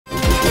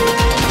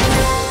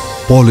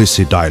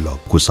Policy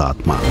डायलगको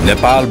साथमा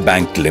Nepal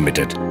bank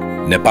limited,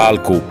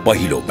 नेपालको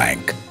पहिलो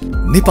bank.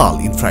 Nepal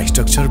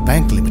infrastructure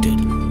bank limited,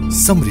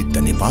 समृद्ध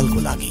नेपालको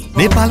लागि।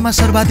 नेपालमा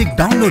सर्वाधिक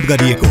डाउनलोड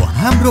गरिएको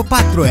हाम्रो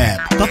पात्रो एप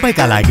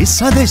तपाईका लागि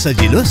सधैँ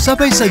सजिलो,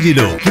 सबै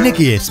सजिलो,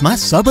 किनकि यसमा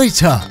सबै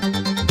छ।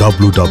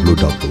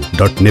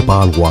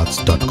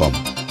 www.nepalwatch.com।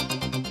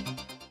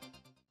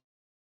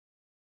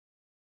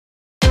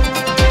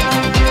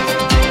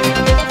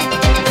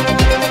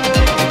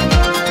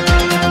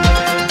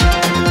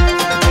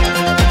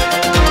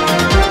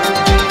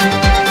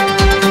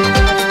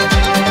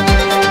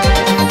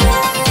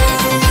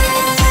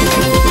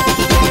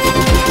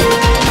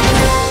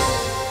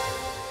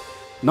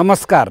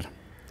 नमस्कार,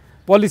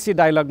 पोलिसी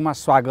डायलगमा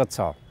स्वागत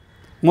छ।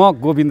 म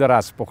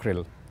गोविन्दराज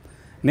पोखरेल।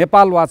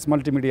 नेपाल वाच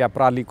मल्टिमिडिया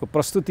प्रणालीको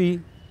प्रस्तुति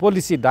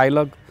पोलिसी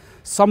डायलग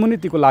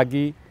समुन्नतिको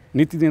लागि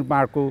नीति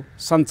निर्माणको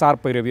सञ्चार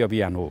पैरवी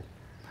अभियान हो।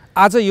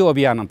 आज यो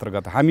अभियान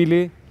अन्तर्गत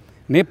हामीले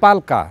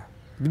नेपालका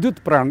विद्युत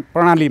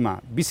प्रणालीमा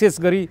विशेष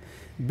गरी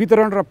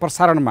वितरण र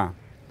प्रसारणमा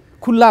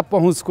खुल्ला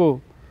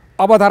पहुँचको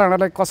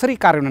अवधारणालाई कसरी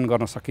कार्यान्वयन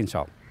गर्न सकिन्छ,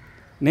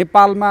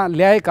 नेपालमा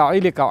ल्याएका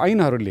अहिलेका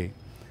ऐनहरूले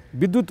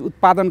विद्युत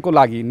उत्पादनको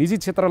लागि निजी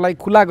क्षेत्रलाई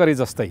खुला गरे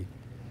जस्तै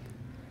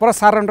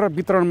प्रसारण र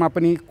वितरणमा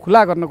पनि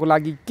खुला गर्नको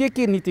लागि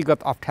के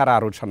नीतिगत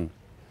अप्ठ्याराहरू छन्,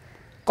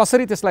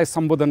 कसरी त्यसलाई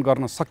सम्बोधन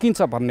गर्न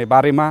सकिन्छ भन्ने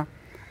बारेमा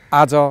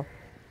आज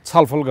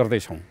छलफल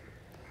गर्दैछौँ।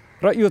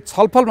 र यो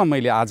छलफलमा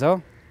मैले आज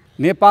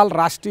नेपाल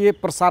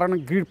राष्ट्रिय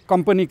प्रसारण ग्रिड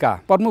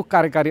कम्पनीका प्रमुख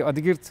कार्यकारी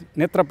अधिकृत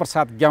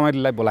नेत्रप्रसाद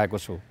ग्यावालीलाई बोलाएको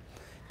छु।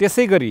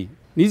 त्यसै गरी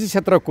निजी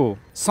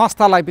क्षेत्रको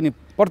संस्थालाई पनि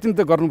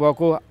प्रतिनिधित्व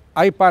गर्नुभएको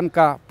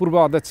आइपानका पूर्व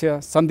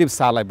अध्यक्ष सन्दीप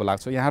शाहलाई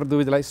बोलाएको छु। यहाँहरू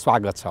दुवैलाई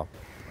स्वागत छ।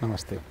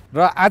 नमस्ते।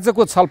 र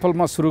आजको छलफल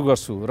म सुरु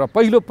गर्छु। र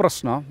पहिलो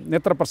प्रश्न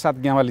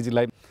नेत्रप्रसाद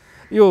ग्यावालीजीलाई,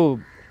 यो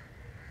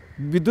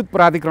विद्युत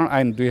प्राधिकरण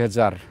ऐन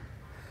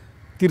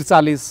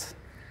 2043,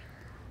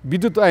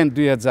 विद्युत ऐन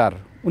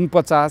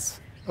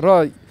 2049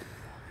 र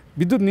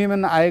विद्युत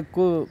नियमन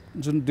आयोगको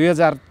जुन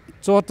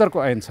 2074 को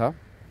ऐन छ,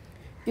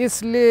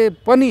 यसले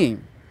पनि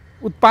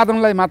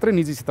उत्पादनलाई मात्रै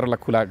निजी क्षेत्रलाई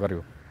खुला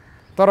गर्यो,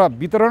 तर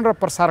वितरण र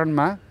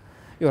प्रसारणमा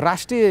यो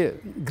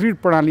राष्ट्रिय ग्रिड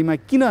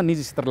प्रणालीमा किन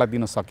निजी क्षेत्रलाई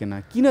दिन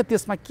सकेन? किन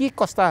त्यसमा के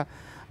कस्ता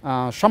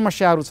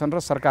समस्याहरू छन्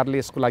र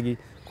सरकारले यसको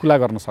लागि खुला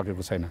गर्न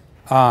सकेको छैन?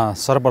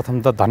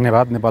 सर्वप्रथम त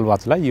धन्यवाद नेपाल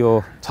वाचलाई यो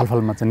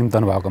छलफलमा चाहिँ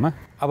निम्ताउनु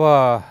भएकोमा। अब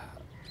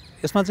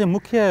यसमा चाहिँ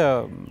मुख्य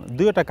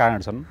दुईवटा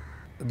कारण छन्।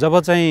 जब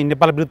चाहिँ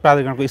नेपाल विद्युत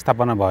प्राधिकरणको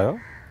स्थापना भयो,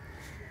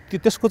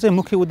 त्यसको चाहिँ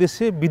मुख्य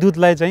उद्देश्य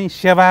विद्युतलाई चाहिँ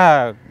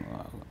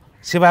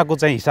सेवाको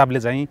चाहिँ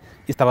हिसाबले चाहिँ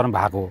स्थापना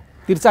भएको हो।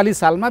 43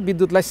 सालमा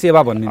विद्युतलाई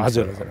सेवा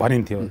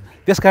भनिन्थ्यो।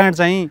 त्यसकारण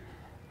चाहिँ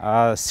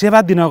सेवा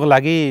दिनको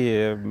लागि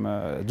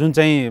जुन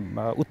चाहिँ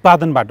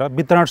उत्पादनबाट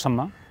वितरणसम्म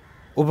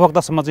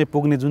उपभोक्तासम्म चाहिँ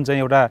पुग्ने जुन चाहिँ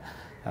एउटा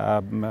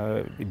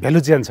भ्यालु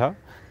चेन छ,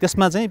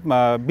 त्यसमा चाहिँ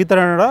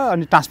वितरण र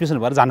अनि ट्रान्समिसन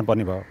भएर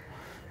जानुपर्ने भयो।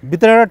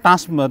 वितरण र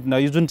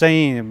यो जुन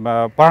चाहिँ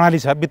प्रणाली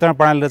छ, वितरण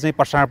प्रणाली र चाहिँ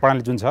प्रसारण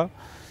प्रणाली जुन छ,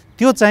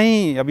 त्यो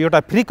चाहिँ अब एउटा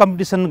फ्री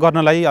कम्पिटिसन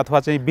गर्नलाई अथवा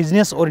चाहिँ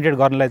बिजनेस ओरिएन्टेड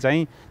गर्नलाई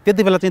चाहिँ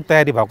त्यति बेला चाहिँ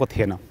तयारी भएको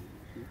थिएन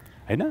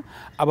हैन।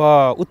 अब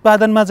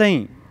उत्पादनमा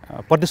चाहिँ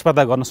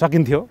प्रतिस्पर्धा गर्न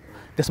सकिन्थ्यो,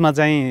 त्यसमा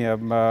चाहिँ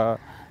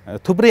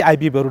थुप्रै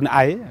आइपिओहरू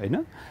आए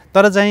हैन।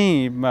 तर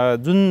चाहिँ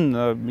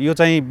जुन यो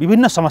चाहिँ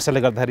विभिन्न समस्याले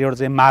गर्दाखेरि एउटा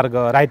चाहिँ मार्ग,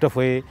 राइट अफ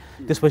वे,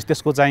 त्यसपछि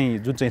त्यसको चाहिँ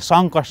जुन चाहिँ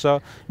सङ्कट छ,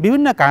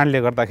 विभिन्न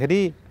कारणले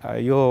गर्दाखेरि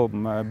यो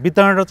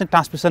वितरण र चाहिँ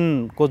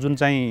ट्रान्समिसनको जुन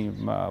चाहिँ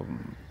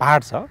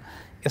पहाड छ,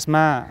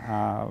 यसमा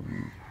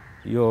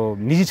यो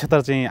निजी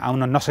क्षेत्र चाहिँ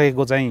आउन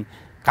नसकेको चाहिँ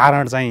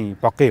कारण चाहिँ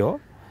पक्कै हो।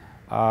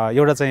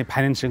 एउटा चाहिँ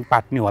फाइनेन्सिङ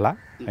पार्ट नै होला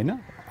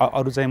हैन।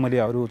 अरू चाहिँ मैले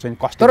अरू चाहिँ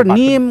कस्ट, तर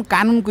नियम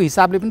कानुनको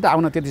हिसाबले पनि त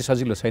आउन त्यति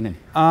सजिलो छैन नि।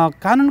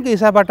 कानुनको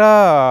हिसाबबाट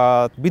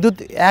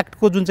विद्युत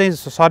एक्टको जुन चाहिँ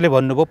सरले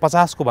भन्नुभयो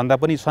 50 को भन्दा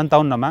पनि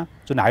 57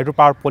 मा जुन हाइड्रो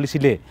पावर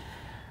पोलिसीले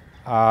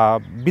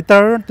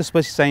वितरण,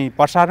 त्यसपछि चाहिँ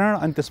प्रसारण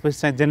अनि त्यसपछि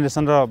चाहिँ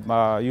जेनेरेसन र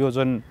यो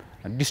जुन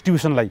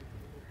डिस्ट्रिब्युसनलाई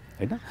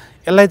हैन,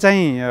 यसलाई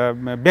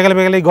चाहिँ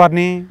बेग्लै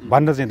गर्ने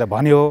भनेर चाहिँ त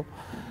भन्यो।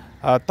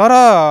 तर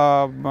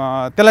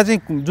त्यसलाई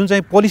चाहिँ जुन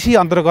चाहिँ पोलिसी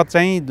अन्तर्गत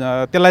चाहिँ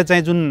त्यसलाई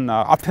चाहिँ जुन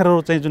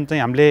अप्ठ्यारो चाहिँ जुन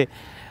चाहिँ हामीले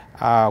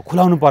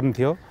खुलाउनु पर्ने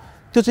थियो,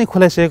 त्यो चाहिँ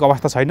खुलाइसकेको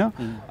अवस्था छैन।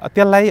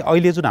 त्यसलाई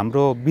अहिले जुन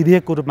हाम्रो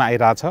विधेयकको रूपमा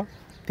आइरहेछ,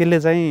 त्यसले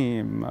चाहिँ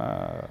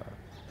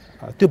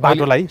त्यो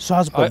बाटोलाई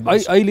सहज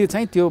अहिले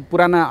चाहिँ त्यो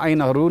पुराना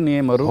ऐनहरू,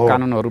 नियमहरू,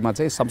 कानुनहरूमा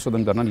चाहिँ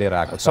संशोधन गर्न लिएर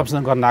आएको छ।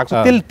 संशोधन गर्न आएको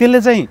छ।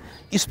 त्यसले चाहिँ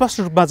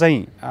स्पष्ट रूपमा चाहिँ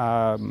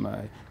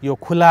यो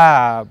खुला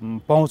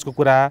पहुँचको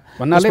कुरा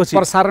भन्नाले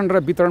प्रसारण र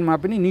वितरणमा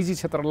पनि निजी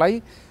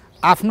क्षेत्रलाई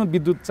आफ्नो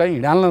विद्युत चाहिँ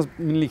हिँडाल्न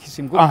मिल्ने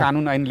किसिमको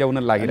कानुन ऐन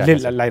ल्याउन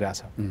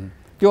लागिरहेछ।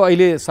 त्यो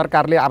अहिले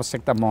सरकारले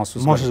आवश्यकता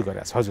महसुस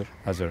गरेको छ।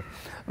 हजुर।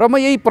 र म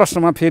यही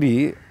प्रश्नमा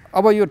फेरि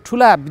अब यो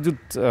ठुला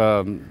विद्युत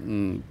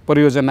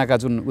परियोजनाका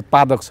जुन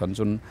उत्पादक छन्,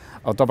 जुन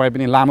अब तपाईँ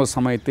पनि लामो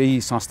समय त्यही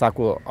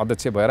संस्थाको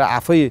अध्यक्ष भएर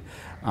आफै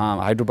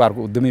हाइड्रो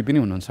पावरको उद्यमी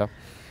पनि हुनुहुन्छ,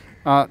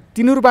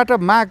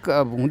 तिनीहरूबाट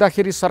माग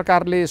हुँदाखेरि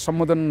सरकारले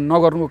सम्बोधन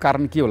नगर्नुको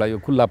कारण के होला?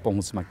 यो खुल्ला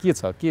पहुँचमा के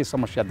छ, के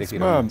समस्या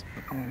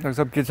देखिरहेको छ?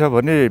 के छ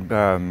भने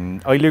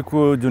अहिलेको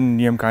जुन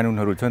नियम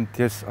कानुनहरू छन्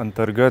त्यस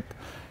अन्तर्गत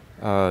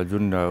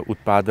जुन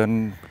उत्पादन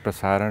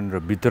प्रसारण र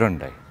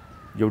वितरणलाई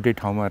एउटै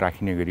ठाउँमा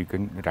राखिने गरी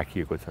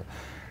राखिएको छ।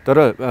 तर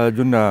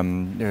जुन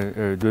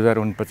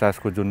 2049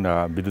 को जुन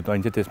विद्युत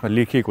ऐन छ त्यसमा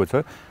लेखिएको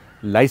छ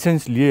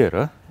लाइसेन्स लिएर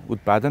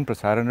उत्पादन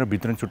प्रसारण र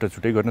वितरण छुट्टा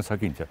छुट्टै गर्न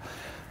सकिन्छ।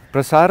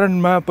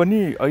 प्रसारणमा पनि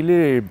अहिले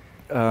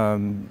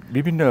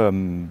विभिन्न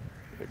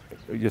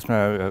यसमा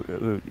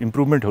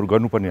इम्प्रुभमेन्टहरू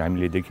गर्नुपर्ने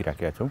हामीले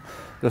देखिराखेका छौँ।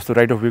 जस्तो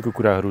राइट अफ वेको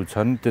कुराहरू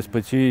छन्,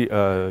 त्यसपछि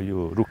यो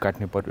रुख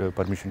काट्ने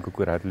पर्मिसनको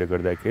कुराहरूले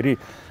गर्दाखेरि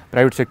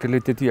प्राइभेट सेक्टरले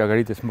त्यति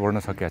अगाडि त्यसमा बढ्न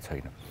सकेका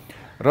छैन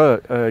र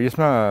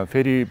यसमा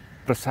फेरि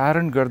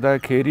प्रसारण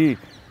गर्दाखेरि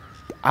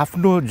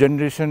आफ्नो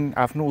जेनेरेसन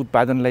आफ्नो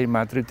उत्पादनलाई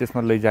मात्रै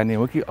त्यसमा लैजाने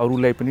हो कि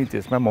अरूलाई पनि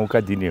त्यसमा मौका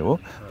दिने हो।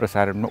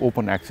 प्रसारणमा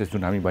ओपन एक्सेस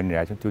जुन हामी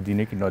भनिरहेका छौँ त्यो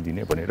दिने कि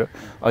नदिने भनेर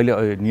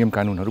अहिले नियम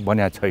कानुनहरू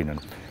बनाएका छैनन्।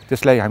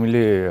 त्यसलाई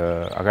हामीले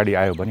अगाडि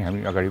आयो भने हामी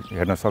अगाडि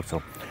हेर्न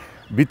सक्छौँ।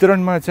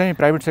 वितरणमा चाहिँ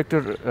प्राइभेट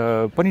सेक्टर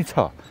पनि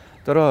छ,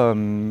 तर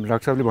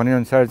डाक्टर साहबले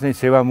भनेअनुसार चाहिँ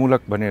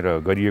सेवामूलक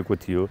भनेर गरिएको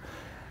थियो।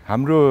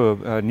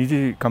 हाम्रो निजी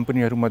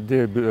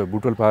कम्पनीहरूमध्ये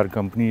बुटोल पावर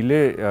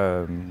कम्पनीले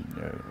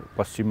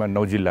पश्चिममा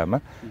 9 जिल्लामा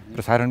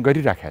प्रसारण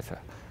गरिराखेको छ,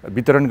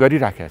 वितरण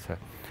गरिराखेको छ।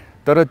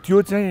 तर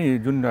त्यो चाहिँ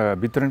जुन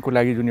वितरणको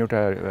लागि जुन एउटा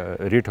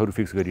रेटहरू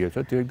फिक्स गरिएको छ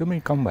त्यो एकदमै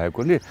कम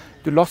भएकोले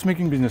त्यो लस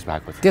मेकिङ बिजनेस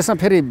भएको छ। त्यसमा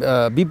फेरि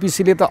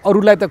बीपीसीले त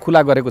अरूलाई त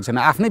खुला गरेको छैन,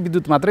 आफ्नै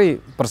विद्युत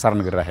मात्रै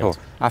प्रसारण गरिरहेको छ।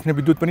 आफ्नै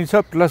विद्युत पनि छ,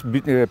 प्लस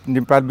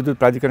नेपाल विद्युत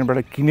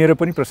प्राधिकरणबाट किनेर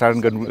पनि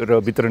प्रसारण गर्नु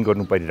र वितरण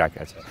गर्नु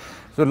परिरहेको छ।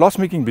 सो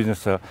लस मेकिङ बिजनेस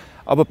छ।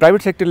 अब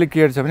प्राइभेट सेक्टरले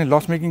के हेर्छ भने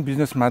लस मेकिङ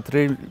बिजनेस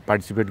मात्रै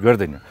पार्टिसिपेट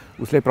गर्दैन,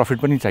 उसलाई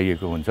प्रफिट पनि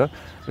चाहिएको हुन्छ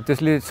र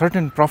त्यसले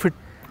सर्टेन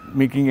प्रफिट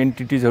मेकिङ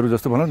एन्टिटिजहरू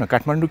जस्तो भनौँ न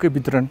काठमाडौँकै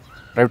वितरण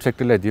प्राइभेट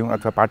सेक्टरलाई दियौँ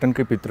अथवा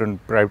पाटनकै वितरण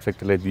प्राइभेट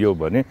सेक्टरलाई दियौँ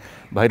भने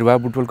भैरवा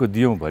बुटवलको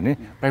दियौँ भने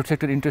प्राइभेट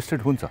सेक्टर इन्ट्रेस्टेड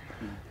हुन्छ।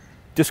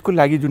 त्यसको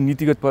लागि जुन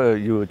नीतिगत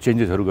यो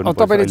चेन्जेसहरू गर्नु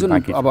पर्छ। तपाईँले जुन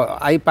अब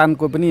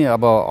आइपानको पनि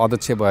अब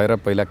अध्यक्ष भएर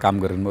पहिला काम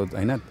गर्नुभयो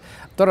होइन,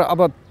 तर अब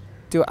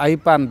त्यो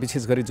आइपान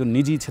विशेष गरी जुन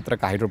निजी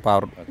क्षेत्रका हाइड्रो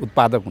पावर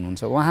उत्पादक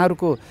हुनुहुन्छ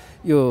उहाँहरूको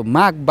यो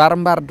माग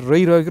बारम्बार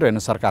रहिरहेको रहेन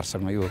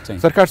सरकारसँग? यो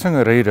चाहिँ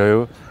सरकारसँग रहिरह्यो।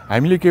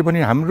 हामीले के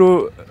भने हाम्रो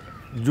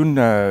जुन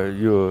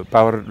यो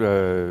पावर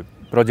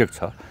प्रोजेक्ट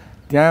छ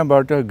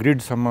त्यहाँबाट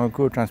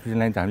ग्रिडसम्मको ट्रान्समिसन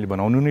लाइन त हामीले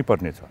बनाउनु नै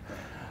पर्ने छ।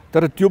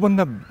 तर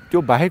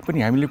त्यो बाहेक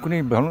पनि हामीले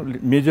कुनै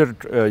भनौँ मेजर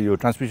यो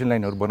ट्रान्समिसन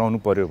लाइनहरू बनाउनु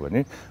पर्यो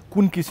भने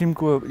कुन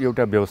किसिमको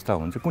एउटा व्यवस्था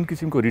हुन्छ, कुन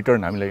किसिमको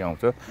रिटर्न हामीलाई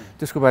आउँछ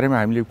त्यसको बारेमा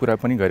हामीले कुरा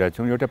पनि गरेका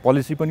छौँ। एउटा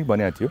पोलिसी पनि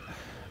बनाएको थियो,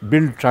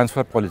 build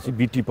transfer policy,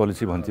 BT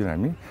policy भन्थ्यौँ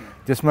हामी।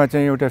 त्यसमा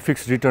चाहिँ एउटा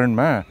फिक्स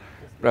रिटर्नमा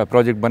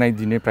प्रोजेक्ट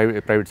बनाइदिने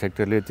प्राइभेट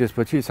सेक्टरले,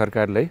 त्यसपछि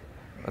सरकारलाई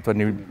अथवा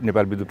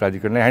नेपाल विद्युत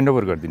प्राधिकरणलाई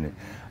ह्यान्डओभर गरिदिने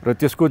र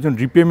त्यसको जुन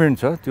रिपेमेन्ट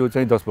छ त्यो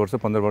चाहिँ 10 वर्ष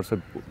 15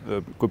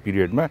 वर्षको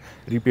पिरियडमा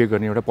रिपे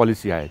गर्ने एउटा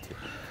पोलिसी आएको थियो।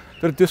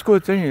 तर त्यसको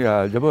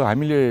चाहिँ जब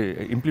हामीले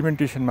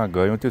इम्प्लिमेन्टेसनमा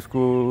गयौँ त्यसको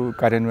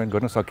कार्यान्वयन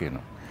गर्न सकेन।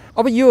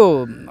 अब यो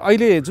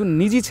अहिले जुन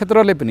निजी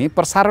क्षेत्रले पनि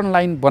प्रसारण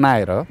लाइन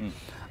बनाएर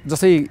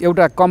जस्तै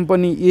एउटा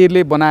कम्पनी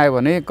एले बनायो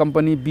भने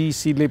कम्पनी बी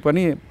सीले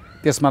पनि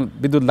त्यसमा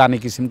विद्युत लाने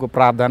किसिमको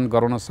प्रावधान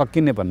गराउन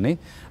सकिने भन्ने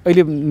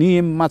अहिले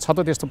नियममा छ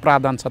त? त्यस्तो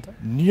प्रावधान छ त?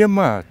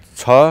 नियममा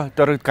छ,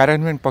 तर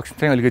कार्यान्वयन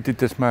पक्ष चाहिँ अलिकति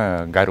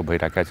त्यसमा गाह्रो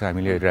भइरहेको छ।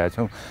 हामीले हेरिरहेका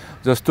छौँ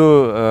जस्तो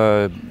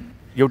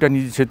एउटा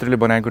निजी क्षेत्रले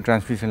बनाएको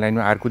ट्रान्समिसन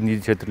लाइनमा अर्को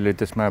निजी क्षेत्रले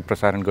त्यसमा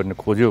प्रसारण गर्न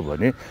खोज्यो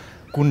भने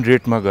कुन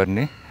रेटमा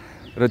गर्ने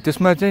र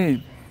त्यसमा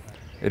चाहिँ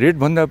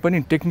रेटभन्दा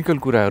पनि टेक्निकल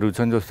कुराहरू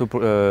छन् जस्तो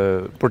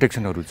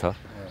प्रोटेक्सनहरू छ।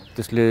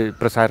 त्यसले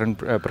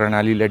प्रसारण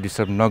प्रणालीलाई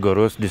डिस्टर्ब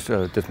नगरोस्,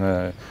 त्यसमा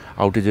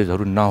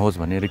आउटेजेसहरू नहोस्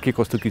भनेर के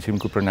कस्तो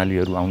किसिमको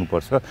प्रणालीहरू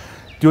आउनुपर्छ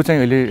त्यो चाहिँ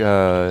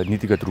अहिले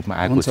नीतिगत रूपमा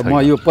आएको छ। म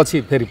यो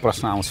पछि फेरि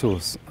प्रश्न आउँछु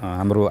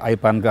हाम्रो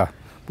आइपानका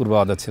पूर्व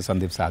अध्यक्ष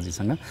सन्दीप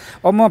शाहजीसँग।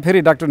 अब म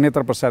फेरि डाक्टर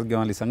नेत्रप्रसाद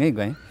ग्यावालीसँगै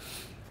गएँ।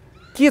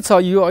 के छ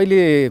यो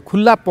अहिले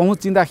खुल्ला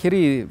पहुँच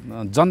दिँदाखेरि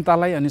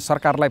जनतालाई अनि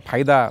सरकारलाई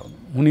फाइदा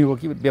हुने हो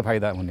कि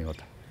बेफाइदा हुने हो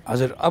त?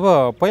 हजुर, अब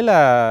पहिला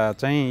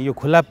चाहिँ यो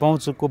खुला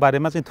पहुँचको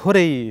बारेमा चाहिँ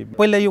थोरै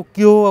पहिला यो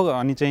के हो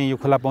अनि चाहिँ यो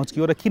खुला पहुँच के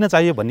हो र किन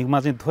चाहियो भन्नेमा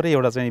चाहिँ थोरै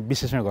एउटा चाहिँ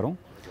विश्लेषण गरौँ।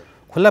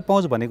 खुला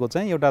पहुँच भनेको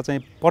चाहिँ एउटा चाहिँ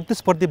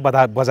प्रतिस्पर्धी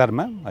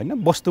बजारमा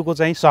होइन वस्तुको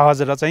चाहिँ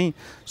सहज र चाहिँ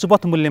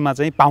सुपथ मूल्यमा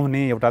चाहिँ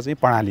पाउने एउटा चाहिँ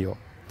प्रणाली हो।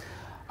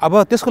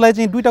 अब त्यसको लागि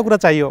चाहिँ दुईवटा कुरा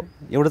चाहियो,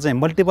 एउटा चाहिँ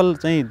मल्टिपल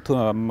चाहिँ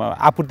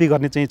आपूर्ति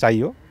गर्ने चाहिँ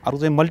चाहियो, अर्को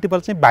चाहिँ मल्टिपल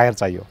चाहिँ बायर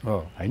चाहियो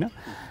होइन।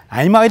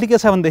 हामीमा अहिले के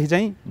छ भनेदेखि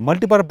चाहिँ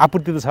मल्टिपल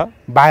आपूर्ति त छ,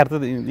 बाहिर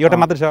त एउटा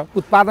मात्रै छ।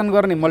 उत्पादन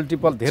गर्ने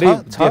मल्टिपल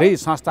धेरै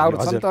संस्थाहरू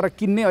छन् तर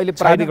किन्ने अहिले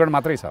प्राधिकरण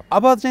मात्रै छ।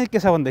 अब चाहिँ के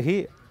छ भनेदेखि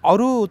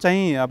अरू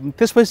चाहिँ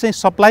त्यसपछि चाहिँ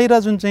सप्लाई र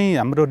जुन चाहिँ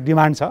हाम्रो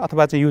डिमान्ड छ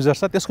अथवा चाहिँ युजर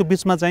छ त्यसको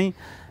बिचमा चाहिँ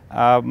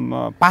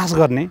पास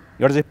गर्ने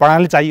एउटा चाहिँ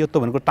प्रणाली चाहियो। त्यो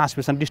भनेको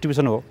ट्रान्समिसन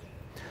डिस्ट्रिब्युसन हो।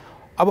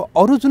 अब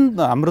अरू जुन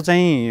हाम्रो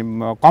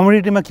चाहिँ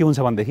कमोडिटीमा के हुन्छ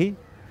भनेदेखि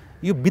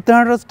यो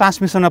वितरण र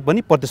ट्रान्समिसनमा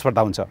पनि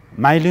प्रतिस्पर्धा हुन्छ।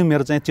 माइलिउ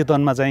मेरो चाहिँ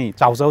चितवनमा चाहिँ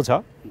चाउचाउ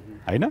छ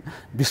होइन,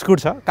 बिस्कुट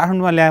छ,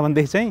 काठमाडौँमा ल्यायो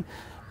भनेदेखि चाहिँ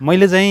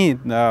मैले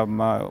चाहिँ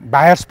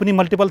बायर्स पनि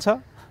मल्टिपल छ,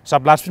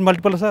 सप्लायर्स पनि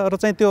मल्टिपल छ र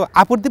चाहिँ त्यो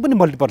आपूर्ति पनि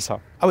मल्टिपल छ।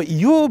 अब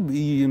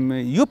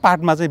यो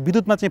पार्टमा चाहिँ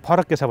विद्युतमा चाहिँ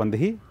फरक के छ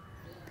भनेदेखि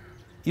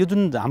यो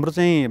जुन हाम्रो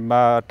चाहिँ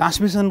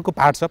ट्रान्समिसनको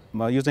पार्ट छ,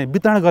 यो चाहिँ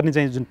वितरण गर्ने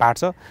चाहिँ जुन पार्ट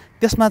छ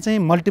त्यसमा चाहिँ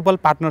मल्टिपल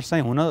पार्टनर्स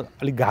चाहिँ हुन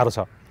अलिक गाह्रो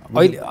छ।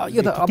 अहिले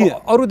यो त अब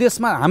अरू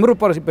देशमा हाम्रो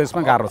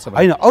परिवेशमा गाह्रो छ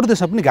होइन, अरू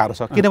देशमा पनि गाह्रो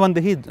छ।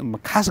 किनभनेदेखि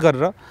खास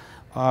गरेर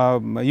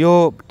यो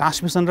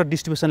ट्रान्समिसन र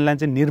डिस्ट्रिब्युसन लाइन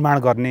चाहिँ निर्माण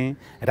गर्ने,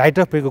 राइट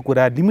अफ वेको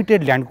कुरा,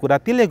 लिमिटेड ल्यान्डको कुरा,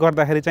 त्यसले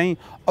गर्दाखेरि चाहिँ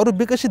अरू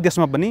विकसित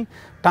देशमा पनि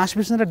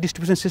ट्रान्समिसन र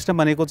डिस्ट्रिब्युसन सिस्टम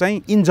भनेको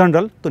चाहिँ इन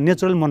जनरल त्यो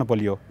नेचुरल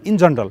मोनोपोली हो, इन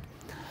जनरल।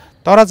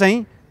 तर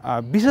चाहिँ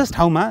विशेष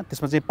ठाउँमा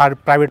त्यसमा चाहिँ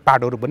प्राइभेट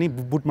पार्टहरू पनि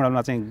बुट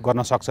मोडलमा चाहिँ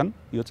गर्न सक्छन्,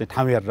 यो चाहिँ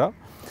ठाउँ हेरेर।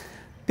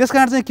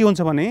 त्यसकारण चाहिँ के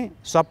हुन्छ भने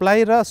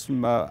सप्लाई र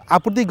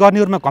आपूर्ति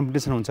गर्नेहरूमा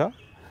कम्पिटिसन हुन्छ,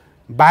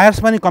 बायर्स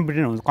पनि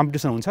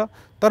कम्पिटिसन हुन्छ,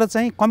 तर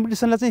चाहिँ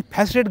कम्पिटिसनलाई चाहिँ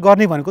फेसिलिटेट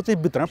गर्ने भनेको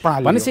चाहिँ वितरण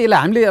प्रणाली। भनेपछि यसलाई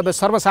हामीले अब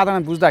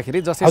सर्वसाधारण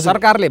बुझ्दाखेरि जस्तै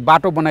सरकारले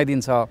बाटो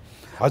बनाइदिन्छ,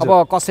 अब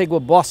कसैको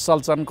बस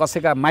चल्छन्,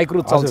 कसैका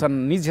माइक्रो चल्छन्,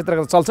 निजी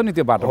क्षेत्रका चल्छ नि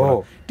त्यो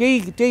बाटो,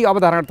 त्यही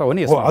अवधारणा त हो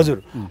नि। हजुर,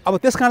 अब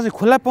त्यसकारण चाहिँ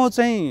खुल्ला पहुँच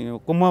चाहिँ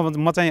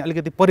म चाहिँ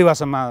अलिकति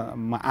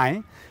परिभाषामा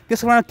आएँ।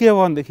 त्यस कारण के हो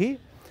भनेदेखि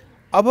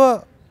अब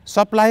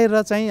सप्लाई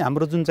र चाहिँ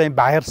हाम्रो जुन चाहिँ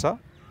बायर छ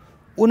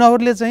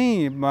उनीहरूले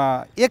चाहिँ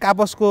एक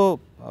आपसको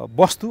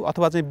वस्तु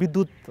अथवा चाहिँ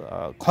विद्युत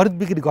खरिद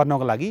बिक्री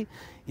गर्नको लागि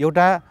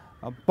एउटा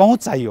पहुँच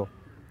चाहियो।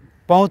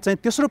 पहुँच चाहिँ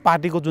तेस्रो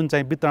पार्टीको जुन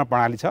चाहिँ वितरण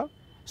प्रणाली छ,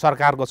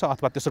 सरकारको छ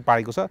अथवा तेस्रो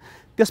पार्टीको छ,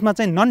 त्यसमा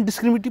चाहिँ नन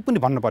डिस्क्रिमिनेटिभ पनि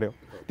भन्नु पर्यो।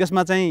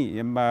 त्यसमा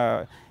चाहिँ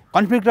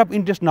कन्फ्लिक्ट अफ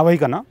इन्ट्रेस्ट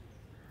नभइकन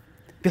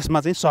त्यसमा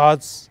चाहिँ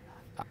सहज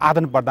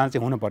आदान प्रदान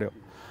चाहिँ हुनु पर्यो।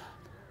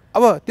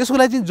 अब त्यसको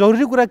लागि चाहिँ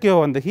जरुरी कुरा के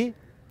हो भनेदेखि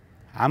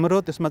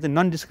हाम्रो त्यसमा चाहिँ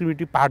नन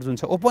डिस्क्रिमिनेटिभ पार्ट जुन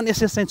छ, ओपन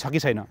एक्सेस चाहिँ छ कि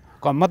छैन।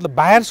 मतलब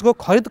बायर्सको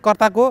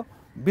खरिदकर्ताको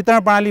वितरण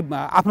प्रणाली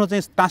आफ्नो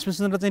चाहिँ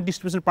ट्रान्समिसन र चाहिँ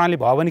डिस्ट्रिब्युसन प्रणाली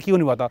भयो भने के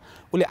हुने भयो त,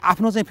 उसले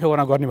आफ्नो चाहिँ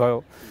फेभरमा गर्ने भयो।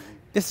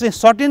 त्यसै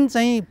सर्टेन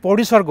चाहिँ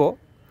प्रड्युसरको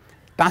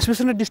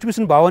ट्रान्समिसन र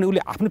डिस्ट्रिब्युसन भयो भने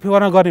उसले आफ्नो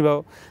फेभरमा गर्ने भयो।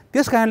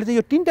 त्यस कारणले चाहिँ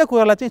यो तिनवटा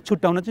कुरालाई चाहिँ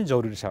छुट्याउन चाहिँ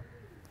जरुरी छ।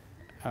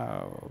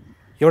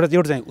 एउटा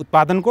चाहिँ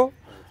उत्पादनको,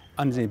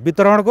 अनि चाहिँ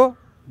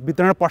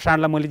वितरण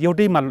प्रसारणलाई मैले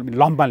एउटैमा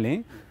लम्पमा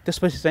लिएँ,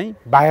 त्यसपछि चाहिँ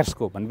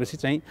बायर्सको भनेपछि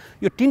चाहिँ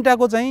यो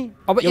तिनवटाको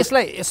चाहिँ अब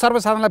यसलाई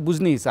सर्वसाधारणलाई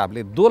बुझ्ने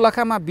हिसाबले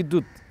दोलखामा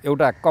विद्युत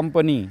एउटा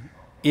कम्पनी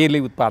एले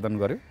उत्पादन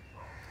गर्यो,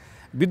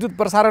 विद्युत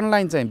प्रसारण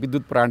लाइन चाहिँ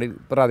विद्युत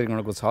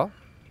प्राधिकरणको छ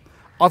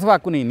अथवा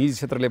कुनै निजी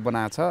क्षेत्रले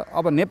बनाएको छ।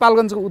 अब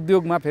नेपालगञ्जको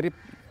उद्योगमा फेरि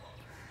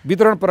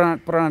वितरण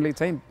प्रणाली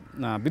चाहिँ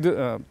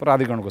विद्युत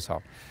प्राधिकरणको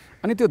छ।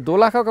 अनि त्यो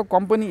दोलखाको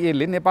कम्पनी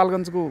एले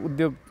नेपालगञ्जको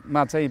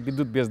उद्योगमा चाहिँ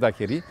विद्युत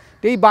बेच्दाखेरि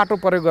त्यही बाटो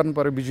प्रयोग गर्नु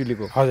पर्यो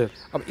बिजुलीको। हजुर,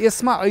 अब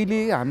यसमा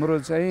अहिले हाम्रो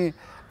चाहिँ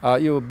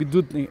यो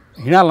विद्युत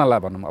हिँडाल्नलाई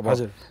भनौँ, अब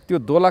त्यो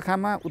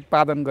दोलखामा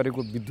उत्पादन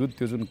गरेको विद्युत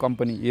त्यो जुन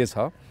कम्पनी ए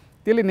छ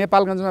त्यसले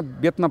नेपालगञ्जमा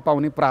बेच्न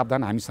पाउने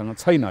प्रावधान हामीसँग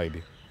छैन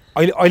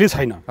अहिले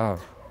छैन।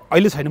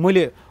 अहिले छैन।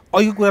 मैले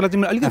अघिको कुरालाई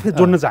चाहिँ अलिकति फेरि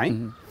जोड्न चाहेँ।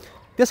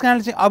 त्यस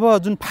कारणले चाहिँ अब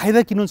जुन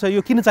फाइदा किन छ,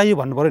 यो किन चाहियो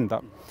भन्नु पऱ्यो नि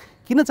त।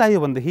 किन चाहियो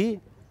भनेदेखि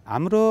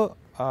हाम्रो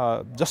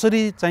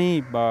जसरी चाहिँ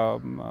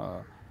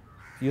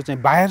यो चाहिँ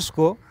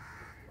बायर्सको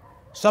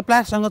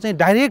सप्लायरसँग चाहिँ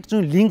डाइरेक्ट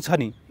जुन लिङ्क छ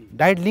नि,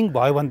 डाइरेक्ट लिङ्क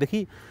भयो भनेदेखि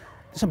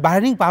त्यसमा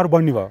बार्गेनिङ पावर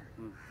बढ्ने भयो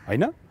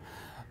होइन।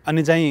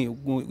 अनि चाहिँ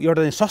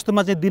एउटा चाहिँ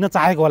सस्तोमा चाहिँ दिन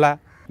चाहेको होला,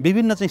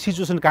 विभिन्न चाहिँ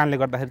सिचुएसन कारणले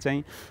गर्दाखेरि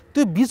चाहिँ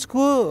त्यो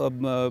बिचको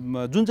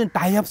जुन चाहिँ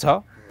टाइअप छ,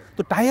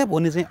 त्यो टाइअप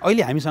हुने चाहिँ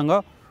अहिले हामीसँग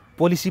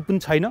पोलिसी पनि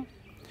छैन।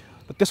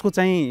 त्यसको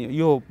चाहिँ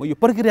यो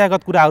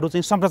प्रक्रियागत कुराहरू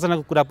चाहिँ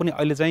संरचनाको कुरा पनि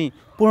अहिले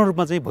चाहिँ पूर्ण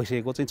रूपमा चाहिँ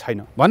भइसकेको चाहिँ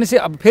छैन। भनेपछि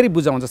अब फेरि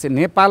बुझाउँ, जस्तै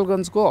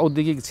नेपालगञ्जको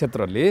औद्योगिक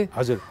क्षेत्रले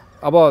हजुर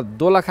अब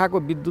दोलखाको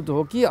विद्युत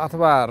हो कि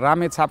अथवा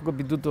रामेछापको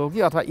विद्युत हो कि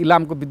अथवा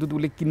इलामको विद्युत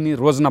उसले किन्ने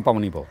रोज्न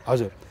पाउने भयो।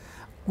 हजुर,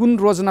 कुन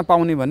रोज्न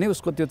पाउने भने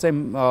उसको त्यो चाहिँ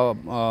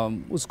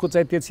उसको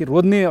चाहिँ त्यसरी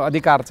रोज्ने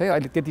अधिकार चाहिँ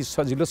अहिले त्यति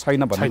सजिलो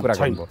छैन भन्ने कुरा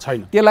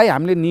गर्नुभयो। त्यसलाई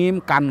हामीले नियम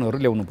कानुनहरू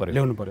ल्याउनु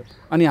पर्यो।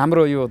 अनि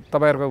हाम्रो यो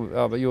तपाईँहरूको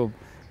अब यो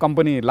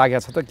कम्पनी लागेको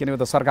छ त,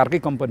 किनभने त सरकारकै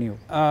कम्पनी हो।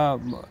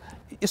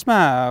 यसमा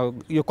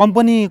यो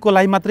कम्पनीको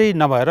लागि मात्रै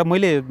नभएर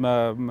मैले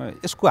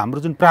यसको हाम्रो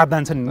जुन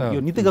प्रावधान छ नि, यो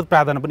नीतिगत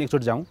प्रावधान पनि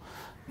एकचोटि जाउँ।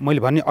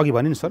 मैले अघि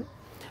भने नि सर,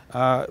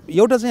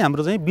 एउटा चाहिँ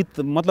हाम्रो चाहिँ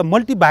मतलब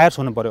मल्टी बायर्स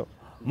हुनु पर्यो।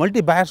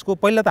 मल्टी बायर्सको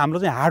पहिला त हाम्रो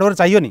चाहिँ हार्डवेयर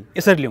चाहियो नि,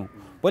 यसरी ल्याउँ।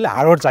 पहिला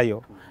हार्डवेयर चाहियो।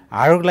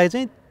 हार्डवेयरको लागि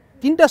चाहिँ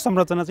तिनवटा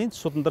संरचना चाहिँ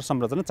स्वतन्त्र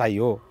संरचना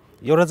चाहियो।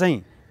 एउटा चाहिँ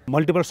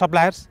मल्टिपल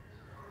सप्लायर्स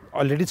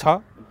अलरेडी छ,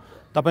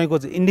 तपाईँको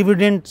चाहिँ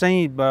इन्डिपेन्डेन्ट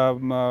चाहिँ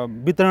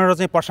वितरण र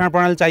चाहिँ प्रसारण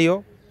प्रणाली चाहियो,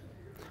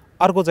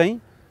 अर्को चाहिँ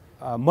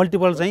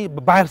मल्टिपल चाहिँ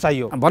बायर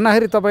चाहियो।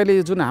 भन्दाखेरि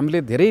तपाईँले जुन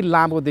हामीले धेरै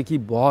लामोदेखि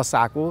बहस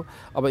आएको,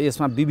 अब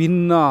यसमा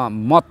विभिन्न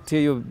मत थियो,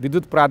 यो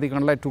विद्युत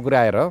प्राधिकरणलाई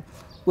टुक्राएर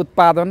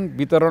उत्पादन,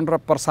 वितरण र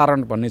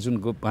प्रसारण भन्ने जुन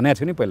भनेको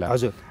थियो नि पहिला,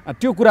 हजुर,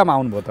 त्यो कुरामा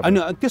आउनुभयो त। अनि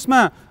त्यसमा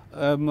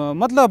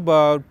मतलब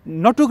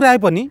नटुक्राए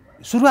पनि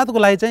सुरुवातको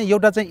लागि चाहिँ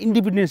एउटा चाहिँ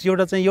इन्डिपेन्डेन्स,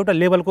 एउटा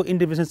लेभलको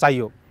इन्डिपेन्डेन्स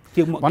चाहियो।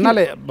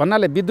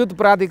 भन्नाले विद्युत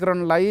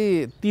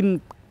प्राधिकरणलाई 3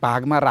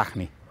 भागमा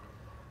राख्ने,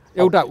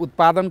 एउटा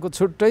उत्पादनको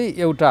छुट्टै,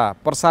 एउटा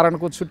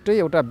प्रसारणको छुट्टै,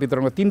 एउटा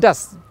वितरणको, तीनटा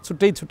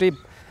छुट्टै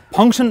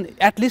फङ्सन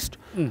एटलिस्ट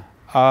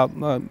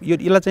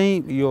यसलाई चाहिँ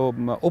यो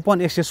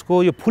ओपन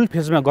एक्सेसको यो फुल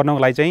फेजमा गर्नको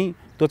लागि चाहिँ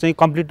त्यो चाहिँ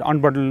कम्प्लिट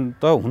अनबन्डल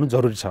त हुनु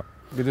जरुरी छ।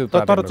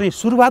 तर चाहिँ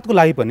सुरुवातको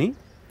लागि पनि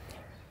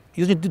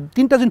यो चाहिँ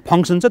तिनवटा जुन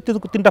फङ्सन छ, त्यो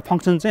तिनवटा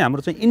फङ्सन चाहिँ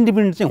हाम्रो चाहिँ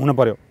इन्डिपेन्डेन्ट चाहिँ हुनु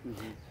पर्यो।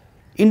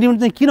 इन्डिपेन्डेन्ट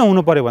चाहिँ किन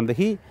हुनु पर्यो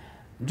भनेदेखि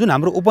जुन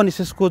हाम्रो ओपन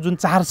एक्सेसको जुन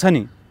चार्ज छ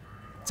नि,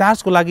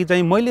 चार्जको लागि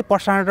चाहिँ मैले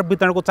प्रसारण र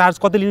वितरणको चार्ज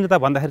कति लिने त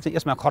भन्दाखेरि चाहिँ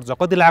यसमा खर्च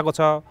कति लागेको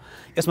छ,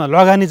 यसमा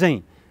लगानी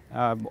चाहिँ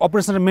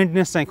अपरेसन र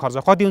मेन्टेनेन्स चाहिँ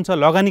खर्च कति हुन्छ,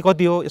 लगानी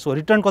कति हो, यसको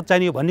रिटर्न कति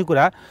चाहिने हो भन्ने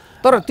कुरा।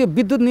 तर त्यो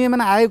विद्युत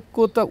नियमन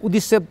आयोगको त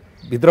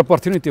उद्देश्यभित्र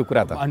पर्थ्यो नि त्यो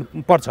कुरा त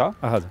पर्छ।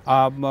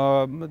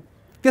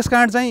 त्यस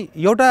कारण चाहिँ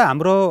एउटा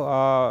हाम्रो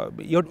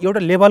एउटा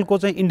लेभलको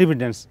चाहिँ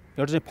इन्डिपेन्डेन्स,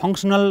 एउटा चाहिँ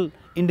फङ्सनल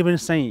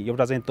इन्डिपेन्डेन्स चाहिँ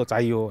एउटा चाहिँ त्यो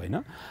चाहियो होइन।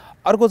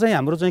 अर्को चाहिँ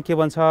हाम्रो चाहिँ के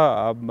भन्छ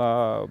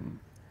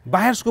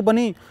बायर्सको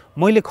पनि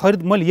मैले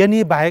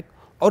यही बाहेक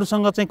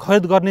अरूसँग चाहिँ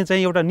खरिद गर्ने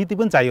चाहिँ एउटा नीति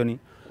पनि चाहियो नि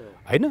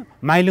होइन।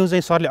 माइलिउँ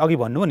चाहिँ सरले अघि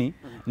भन्नुभयो नि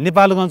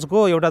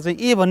नेपालगञ्जको एउटा चाहिँ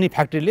ए भन्ने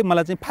फ्याक्ट्रीले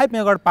मलाई चाहिँ 5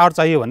 मेगावाट पावर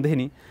चाहियो भनेदेखि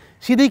नि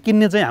सिधै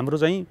किन्ने चाहिँ हाम्रो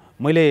चाहिँ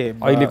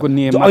मैले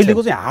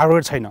अहिलेको चाहिँ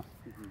हार्डवेयर छैन।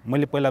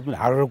 मैले पहिला पनि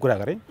हार्डवेयरको कुरा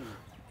गरेँ।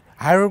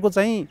 हार्डवेयरको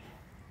चाहिँ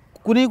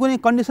कुनै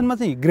कन्डिसनमा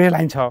चाहिँ ग्रे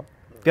लाइन छ,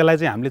 त्यसलाई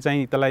चाहिँ हामीले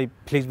चाहिँ त्यसलाई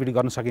फ्लेक्सिबिलिटी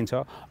गर्न सकिन्छ।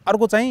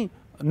 अर्को चाहिँ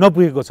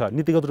नपुगेको छ,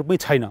 नीतिगत रूपमै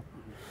छैन।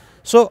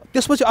 सो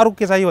त्यसपछि अर्को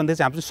के चाहियो भन्दा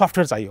चाहिँ हाम्रो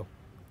सफ्टवेयर चाहियो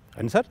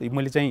होइन सर।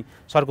 मैले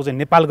चाहिँ सरको चाहिँ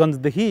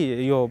नेपालगञ्जदेखि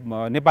यो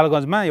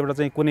नेपालगञ्जमा एउटा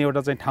चाहिँ कुनै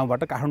एउटा चाहिँ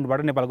ठाउँबाट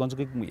काठमाडौँबाट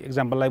नेपालगञ्जको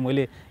एक्जाम्पललाई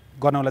मैले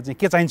गर्नलाई चाहिँ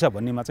के चाहिन्छ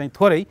भन्नेमा चाहिँ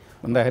थोरै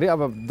भन्दाखेरि अब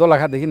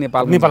दोलखादेखि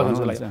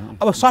नेपालगञ्जलाई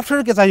अब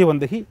सफ्टवेयर के चाहियो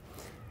भनेदेखि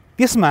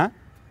त्यसमा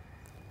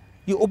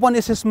यो ओपन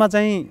एसेसमा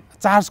चाहिँ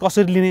चार्ज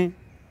कसरी लिने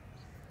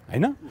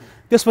होइन।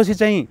 त्यसपछि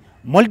चाहिँ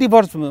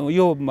मल्टिभर्स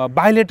यो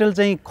बायोलेटरल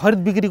चाहिँ खरिद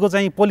बिक्रीको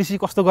चाहिँ पोलिसी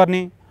कस्तो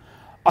गर्ने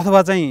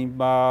अथवा चाहिँ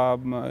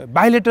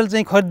बायोलेटरल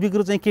चाहिँ खरिद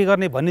बिक्री चाहिँ के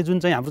गर्ने भन्ने जुन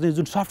चाहिँ हाम्रो चाहिँ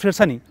जुन सफ्टवेयर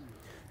छ नि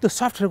त्यो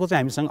सफ्टवेयरको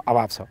चाहिँ हामीसँग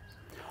अभाव छ।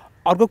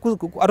 अर्को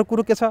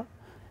कुरो के छ,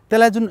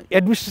 त्यसलाई जुन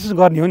एडमिनिस्ट्रेसन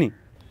गर्ने हो नि,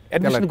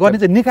 एडमिनिस्ट्रेसन गर्ने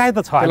चाहिँ निकाय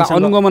त छ,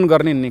 अनुगमन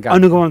गर्ने निकाय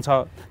अनुगमन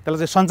छ,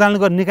 त्यसलाई चाहिँ सञ्चालन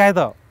गर्ने निकाय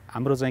त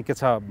हाम्रो चाहिँ के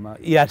छ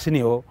ERC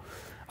नै हो।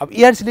 अब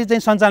ERCले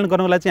चाहिँ सञ्चालन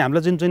गर्नको लागि चाहिँ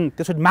हामीलाई जुन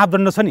त्यसको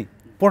मापदण्ड छ नि,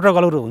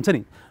 प्रोटोकलहरू हुन्छ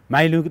नि,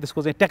 माइलिउँ कि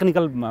त्यसको चाहिँ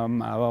टेक्निकल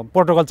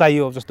प्रोटोकल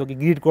चाहियो, जस्तो कि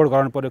ग्रिड कोड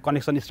गराउनु पर्यो,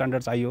 कनेक्सन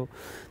स्ट्यान्डर्ड चाहियो,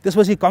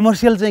 त्यसपछि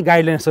कमर्सियल चाहिँ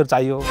गाइडलाइन्सहरू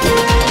चाहियो।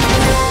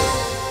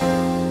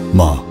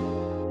 म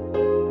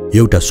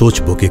एउटा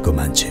सोच बोकेको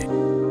मान्छे,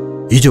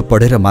 हिजो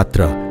पढेर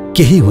मात्र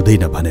केही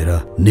हुँदैन भनेर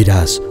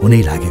निराश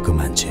हुनै लागेको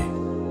मान्छे,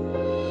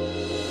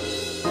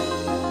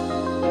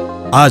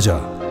 आज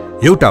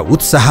एउटा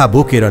उत्साह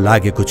बोकेर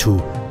लागेको छु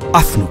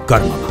आफ्नो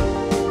कर्ममा।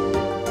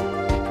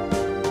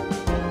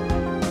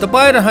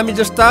 तपाईं र हामी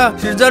जस्ता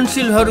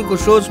सृजनशीलहरूको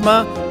सोचमा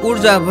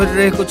ऊर्जा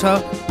भरिरहेको छ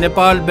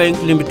नेपाल बैंक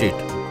लिमिटेड।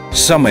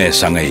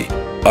 समयसँगै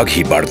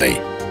अघि बढ्दै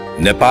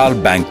नेपाल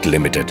बैंक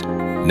लिमिटेड,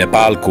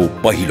 नेपालको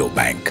पहिलो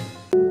bank.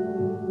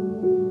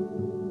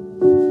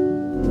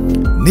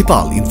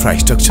 Nepal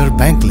infrastructure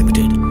bank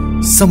limited,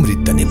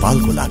 समृद्ध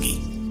नेपालको लागि।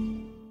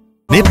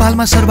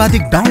 नेपालमा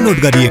सर्वाधिक डाउनलोड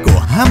गरिएको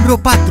हाम्रो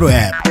पात्रो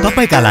एप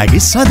तपाईका लागि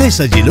सधैँ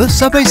सजिलो,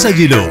 सबै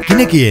सजिलो,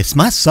 किनकि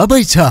यसमा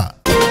सबै छ।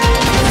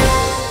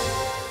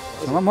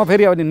 म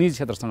फेरि अब निजी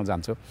क्षेत्रसँग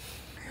जान्छु।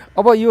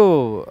 अब यो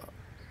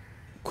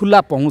खुल्ला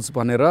पहुँच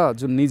भनेर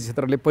जुन निजी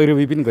क्षेत्रले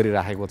पैरवी पनि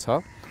गरिराखेको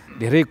छ,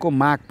 धेरैको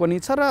माग पनि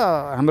छ र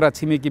हाम्रा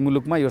छिमेकी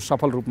मुलुकमा यो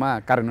सफल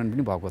रूपमा कार्यान्वयन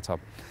पनि भएको छ।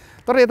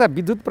 तर यता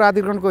विद्युत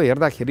प्राधिकरणको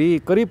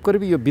हेर्दाखेरि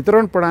करिब यो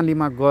वितरण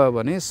प्रणालीमा गयो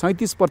भने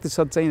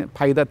 37% चाहिँ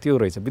फाइदा त्यो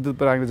रहेछ। विद्युत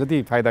प्राधिकरणले जति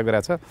फाइदा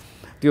गरेको छ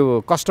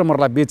त्यो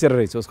कस्टमरलाई बेचेर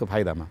रहेछ उसको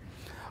फाइदामा।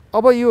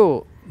 अब यो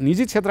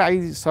निजी क्षेत्र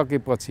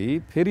आइसकेपछि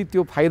फेरि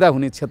त्यो फाइदा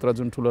हुने क्षेत्र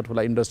जुन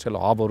ठुला इन्डस्ट्रियल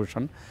हबहरू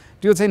छन्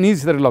त्यो चाहिँ निजी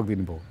क्षेत्रले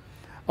लगिदिनु भयो।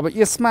 अब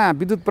यसमा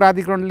विद्युत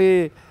प्राधिकरणले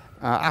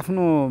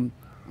आफ्नो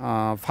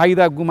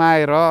फाइदा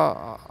गुमाएर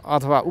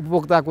अथवा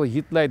उपभोक्ताको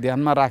हितलाई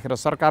ध्यानमा राखेर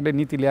सरकारले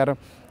नीति ल्याएर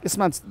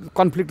यसमा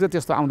कन्फ्लिक्ट त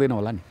त्यस्तो आउँदैन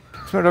होला नि?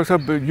 डाक्टर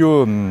साहब, यो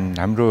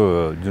हाम्रो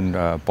जुन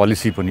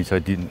पोलिसी पनि छ,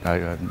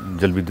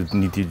 जलविद्युत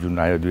नीति जुन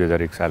आयो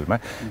 2001 सालमा,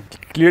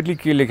 क्लियरली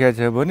के लेखेको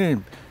छ भने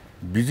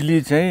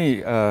बिजुली चाहिँ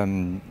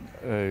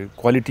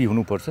क्वालिटी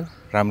हुनुपर्छ,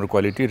 राम्रो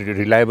क्वालिटी,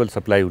 रिलायबल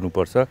सप्लाई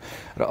हुनुपर्छ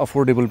र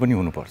अफोर्डेबल पनि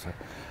हुनुपर्छ।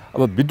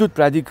 अब विद्युत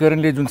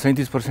प्राधिकरणले जुन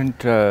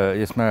 37%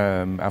 यसमा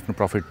आफ्नो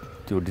प्रफिट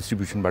त्यो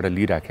डिस्ट्रिब्युसनबाट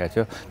लिइराखेको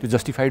छ त्यो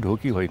जस्टिफाइड हो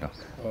कि होइन,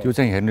 त्यो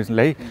चाहिँ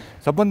हेर्नुलाई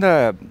सबभन्दा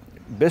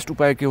बेस्ट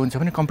उपाय के हुन्छ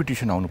भने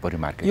कम्पिटिसन आउनु पर्यो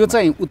मार्केट। यो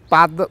चाहिँ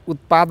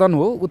उत्पादन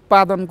हो,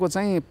 उत्पादनको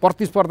चाहिँ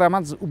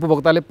प्रतिस्पर्धामा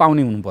उपभोक्ताले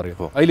पाउने हुनु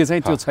पर्यो। अहिले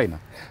चाहिँ त्यो छैन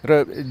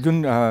र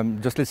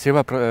जुन जसले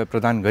सेवा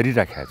प्रदान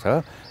गरिराखेको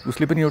छ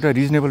उसले पनि एउटा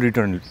रिजनेबल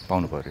रिटर्न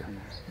पाउनु पर्यो।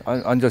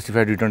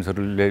 अनजस्टिफाइड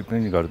रिटर्न्सहरूले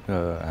पनि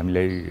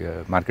हामीलाई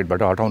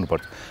मार्केटबाट हटाउनु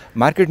पर्छ।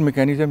 मार्केट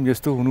मेकानिजम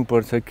यस्तो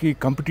हुनुपर्छ कि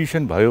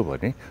कम्पिटिसन भयो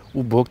भने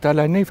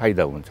उपभोक्तालाई नै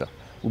फाइदा हुन्छ,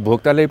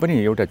 उपभोक्तालाई पनि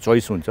एउटा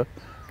चोइस हुन्छ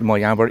कि म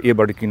यहाँबाट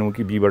एबाट किनौँ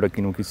कि बीबाट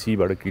किनौँ कि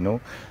सीबाट किनौँ,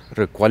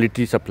 र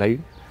क्वालिटी सप्लाई,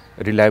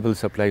 रिलायबल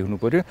सप्लाई हुनु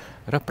पर्यो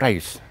र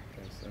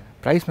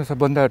प्राइसमा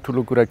सबभन्दा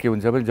ठुलो कुरा के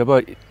हुन्छ भने जब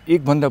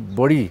एकभन्दा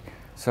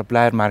बढी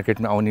सप्लायर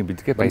मार्केटमा आउने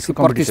बित्तिकै प्राइसको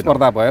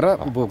प्रतिस्पर्धा भएर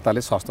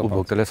उपभोक्ताले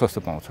सस्तो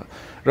पाउँछ।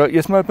 र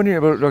यसमा पनि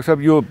अब डाक्टर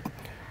साहब यो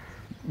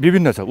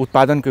विभिन्न छ,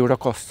 उत्पादनको एउटा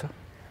कस्ट छ,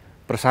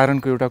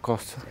 प्रसारणको एउटा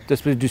कस्ट छ,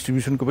 त्यसपछि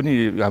डिस्ट्रिब्युसनको पनि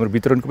हाम्रो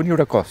वितरणको पनि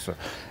एउटा कस्ट छ।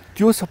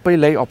 त्यो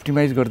सबैलाई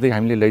अप्टिमाइज गर्दै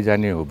हामीले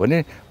लैजाने हो भने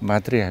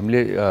मात्रै हामीले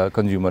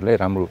कन्ज्युमरलाई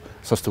राम्रो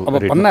सस्तो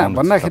अब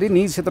भन्दाखेरि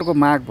निजी क्षेत्रको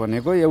माग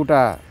भनेको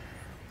एउटा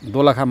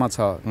दोलखामा छ,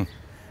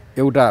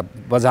 एउटा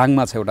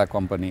बझाङमा छ एउटा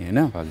कम्पनी हैन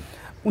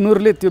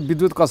उनीहरूले त्यो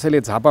विद्युत कसैले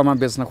झापामा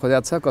बेच्न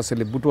खोजेको छ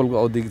कसैले बुटवलको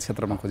औद्योगिक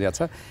क्षेत्रमा खोजेको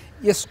छ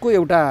यसको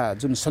एउटा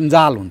जुन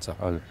सञ्जाल हुन्छ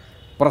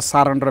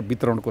प्रसारण र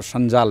वितरणको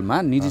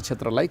सञ्जालमा निजी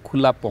क्षेत्रलाई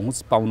खुला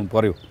पहुँच पाउनु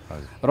पर्यो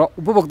र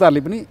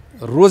उपभोक्ताले पनि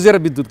रोजेर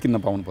विद्युत किन्न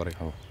पाउनु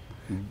पर्यो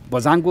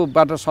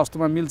बझाङकोबाट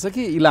सस्तोमा मिल्छ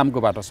कि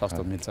इलामकोबाट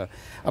सस्तो मिल्छ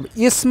अब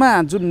यसमा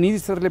जुन निजी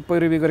क्षेत्रले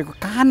पैरवी गरेको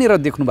कहाँनिर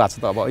देख्नु भएको छ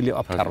त अब अहिले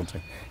अप्ठ्यारो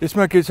चाहिँ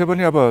यसमा के छ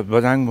भने अब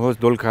बझाङ होस्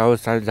दोलखा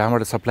होस्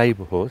जहाँबाट सप्लाई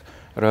होस्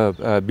र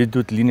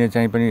विद्युत लिने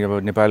चाहिँ पनि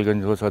अब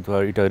नेपालगञ्ज होस्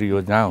अथवा इटहरी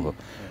होस् जहाँ हो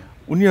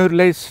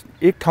उनीहरूलाई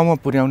एक ठाउँमा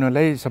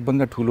पुर्याउनलाई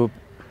सबभन्दा ठुलो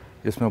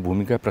यसमा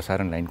भूमिका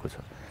प्रसारण लाइनको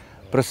छ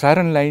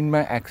प्रसारण लाइनमा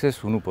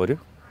एक्सेस हुनु पर्यो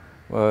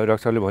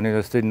रक्षाले भने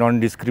जस्तै नन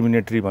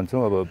डिस्क्रिमिनेटरी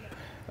भन्छौँ अब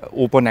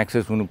ओपन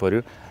एक्सेस हुनु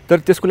पर्यो तर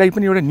त्यसको लागि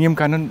पनि एउटा नियम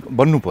कानुन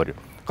बन्नु पर्यो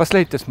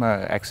कसलाई त्यसमा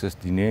एक्सेस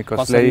दिने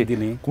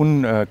कसलाई कुन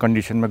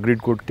कन्डिसनमा ग्रिड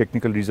कोड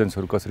टेक्निकल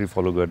रिजन्सहरू कसरी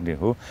फलो गर्ने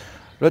हो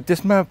र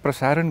त्यसमा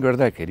प्रसारण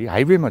गर्दाखेरि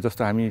हाइवेमा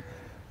जस्तो हामी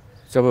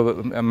जब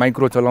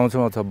माइक्रो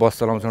चलाउँछौँ अथवा बस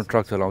चलाउँछौँ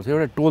ट्रक चलाउँछौँ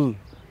एउटा टोल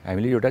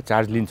हामीले एउटा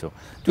चार्ज लिन्छौँ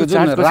त्यो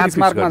जुन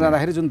राजमार्गमा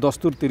जाँदाखेरि जुन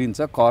दस्तुर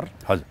तिरिन्छ कर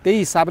त्यही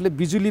हिसाबले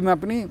बिजुलीमा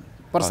पनि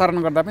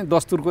प्रसारण गर्दा पनि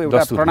दस्तुरको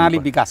एउटा प्रणाली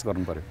विकास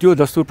गर्नु पर्यो त्यो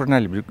दस्तुर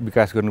प्रणाली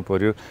विकास गर्नु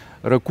पर्यो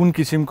र कुन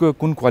किसिमको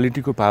कुन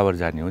क्वालिटीको पावर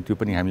जाने हो त्यो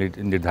पनि हामीले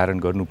निर्धारण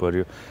गर्नु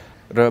पर्यो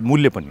र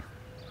मूल्य पनि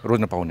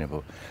रोज्न पाउने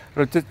भयो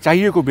र त्यो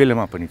चाहिएको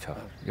बेलामा पनि छ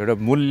एउटा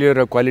मूल्य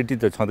र क्वालिटी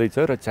त छँदैछ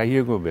र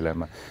चाहिएको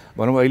बेलामा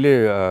भनौँ अहिले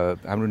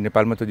हाम्रो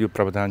नेपालमा त यो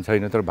प्रावधान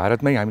छैन तर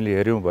भारतमै हामीले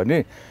हेऱ्यौँ भने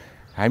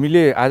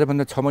हामीले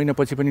आजभन्दा 6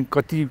 महिनापछि पनि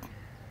कति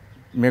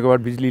मेगावाट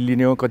बिजुली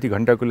लिने हो कति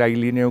घन्टाको लागि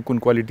लिने हो कुन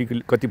क्वालिटीको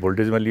कति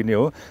भोल्टेजमा लिने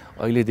हो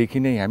अहिलेदेखि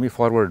नै हामी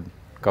फरवर्ड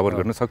कभर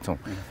गर्न सक्छौँ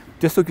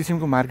त्यस्तो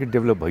किसिमको मार्केट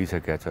डेभलप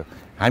भइसकेको छ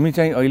हामी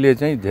चाहिँ अहिले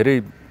चाहिँ धेरै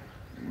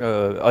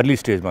अर्ली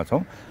स्टेजमा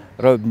छौँ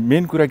र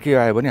मेन कुरा के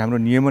आयो भने हाम्रो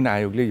नियमन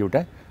आयोगले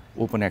एउटा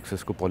ओपन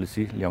एक्सेसको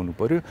पोलिसी ल्याउनु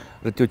पर्यो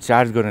र त्यो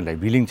चार्ज गर्नलाई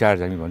बिलिङ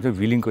चार्ज हामी भन्छौँ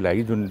बिलिङको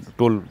लागि जुन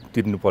टोल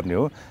तिर्नुपर्ने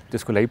हो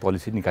त्यसको लागि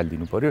पोलिसी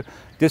निकालिदिनु पर्यो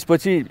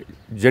त्यसपछि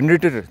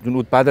जेनेरेटर जुन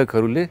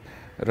उत्पादकहरूले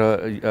र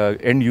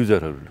एन्ड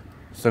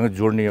युजरहरूसँग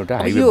जोड्ने एउटा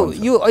हाइवे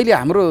यो अहिले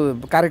हाम्रो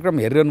कार्यक्रम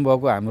हेरिरहनु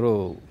भएको हाम्रो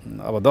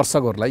अब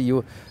दर्शकहरूलाई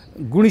यो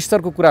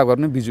गुणस्तरको कुरा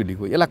गर्ने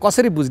बिजुलीको यसलाई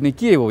कसरी बुझ्ने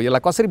के हो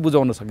यसलाई कसरी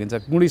बुझाउन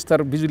सकिन्छ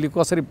गुणस्तर बिजुली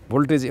कसरी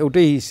भोल्टेज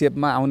एउटै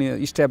हिसाबमा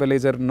आउने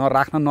स्टेबलाइजर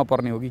नराख्न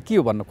नपर्ने हो कि के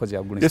हो भन्न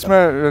खोजे गुणस्तर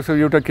यसमा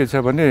एउटा के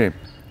छ भने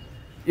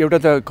एउटा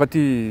त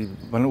कति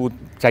भनौँ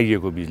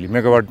चाहिएको बिजुली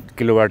मेगावाट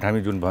किलोवाट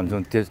हामी जुन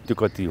भन्छौँ त्यो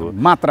कति हो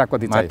मात्रा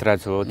कति मात्रा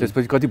छ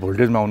त्यसपछि कति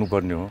भोल्टेजमा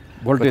आउनुपर्ने हो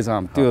भोल्टेज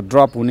त्यो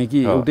ड्रप हुने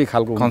कि एउटै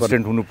खालको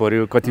कन्स्टेन्ट हुनु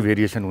पर्यो कति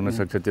भेरिएसन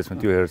हुनसक्छ त्यसमा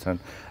त्यो हेर्छन्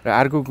र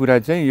अर्को कुरा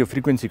चाहिँ यो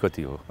फ्रिक्वेन्सी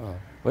कति हो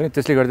होइन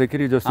त्यसले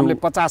गर्दाखेरि जस्तो हामीले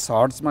 50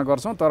 हर्ट्जमा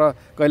गर्छौँ तर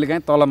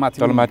कहिलेकाहीँ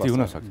तलमाथि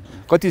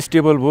हुनसक्छ कति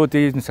स्टेबल भयो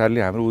त्यही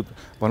अनुसारले हाम्रो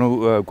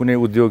भनौँ कुनै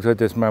उद्योग छ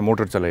त्यसमा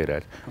मोटर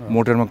चलाइरहेको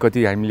मोटरमा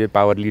कति हामीले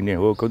पावर लिने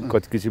हो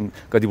कति किसिम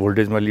कति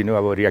भोल्टेजमा लिने हो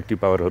अब रियाक्टिभ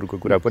पावरहरूको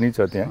कुरा पनि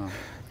छ त्यहाँ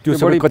त्यो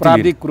सबै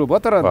प्राविधिक कुरो भयो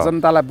तर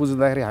जनतालाई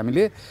बुझ्दाखेरि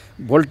हामीले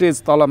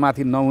भोल्टेज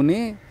तलमाथि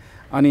नहुने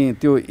अनि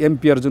त्यो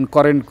एम्पियर जुन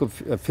करेन्टको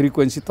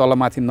फ्रिक्वेन्सी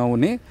तलमाथि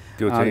नहुने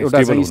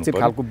एउटा चाहिँ स्थिर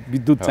खालको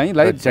विद्युत चाहिँ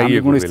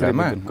चाहिएको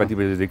बेलामा कति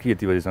बजेदेखि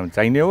यति बजेसम्म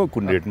चाहिने हो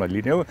कुन रेटमा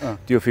लिने हो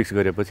त्यो फिक्स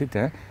गरेपछि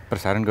त्यहाँ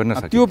प्रसारण गर्न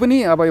सकिन्छ त्यो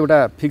पनि अब एउटा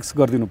फिक्स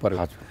गरिदिनु पर्यो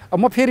अब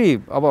म फेरि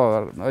अब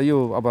यो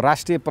अब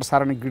राष्ट्रिय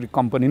प्रसारण ग्रिड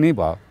कम्पनी नै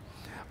भयो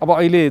अब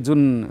अहिले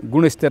जुन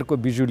गुणस्तरको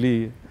बिजुली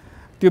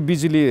त्यो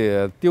बिजुली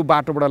त्यो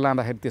बाटोबाट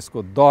लाँदाखेरि त्यसको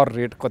दर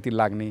रेट कति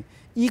लाग्ने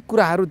यी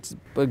कुराहरू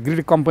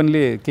ग्रिड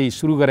कम्पनीले केही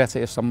सुरु गरेको छ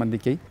यस सम्बन्धी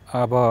केही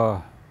अब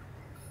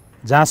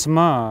जहाँसम्म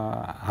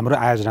हाम्रो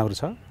आयोजनाहरू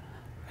छ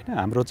होइन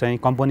हाम्रो चाहिँ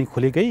कम्पनी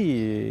खोलेकै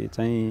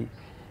चाहिँ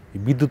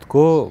विद्युत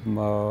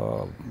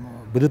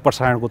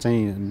प्रसारणको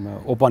चाहिँ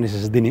ओपन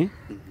एक्सेस दिने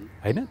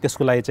होइन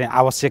त्यसको लागि चाहिँ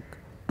आवश्यक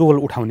टोल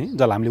उठाउने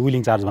जसलाई हामीले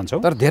विलिङ चार्ज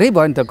भन्छौँ तर धेरै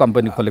भयो नि त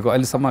कम्पनी खोलेको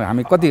अहिलेसम्म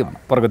हामी कति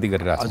प्रगति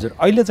गरिरहेको छौँ हजुर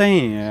अहिले चाहिँ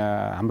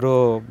हाम्रो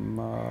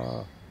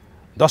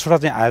 10वटा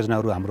चाहिँ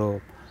आयोजनाहरू हाम्रो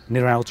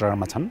निर्माणको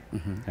चरणमा छन्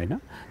होइन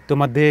त्यो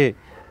मध्ये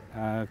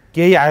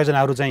केही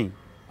आयोजनाहरू चाहिँ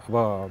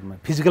अब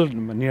फिजिकल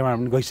निर्माण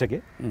पनि गइसके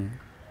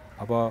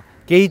अब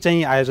केही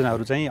चाहिँ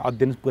आयोजनाहरू चाहिँ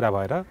अध्ययन पुरा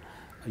भएर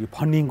यो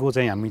फन्डिङको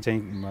चाहिँ हामी चाहिँ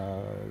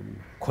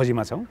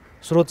खोजीमा छौँ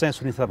स्रोत चाहिँ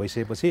सुनिश्चित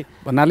भइसकेपछि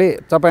भन्नाले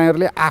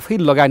तपाईँहरूले आफै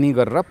लगानी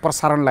गरेर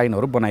प्रसारण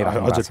लाइनहरू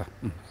बनाइरहेको छ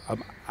अब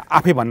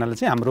आफै भन्नाले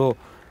चाहिँ हाम्रो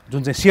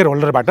जुन चाहिँ सेयर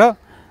होल्डरबाट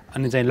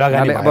अनि चाहिँ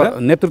लगानी अब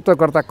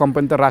नेतृत्वकर्ता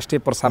कम्पनी त राष्ट्रिय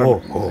प्रसारण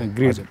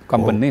ग्रिड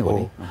कम्पनी नै हो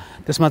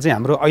त्यसमा चाहिँ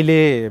हाम्रो अहिले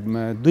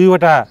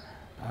 2वटा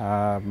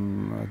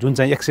जुन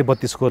चाहिँ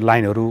 132 को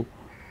लाइनहरू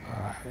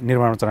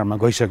निर्माण चरणमा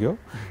गइसक्यो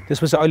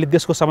त्यसपछि अहिले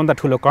देशको सबभन्दा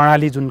ठुलो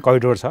कर्णाली जुन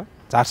करिडोर छ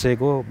 400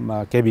 को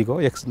केबीको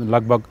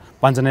लगभग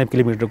 95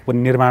 किलोमिटरको पनि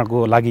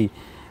निर्माणको लागि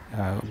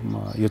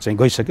यो चाहिँ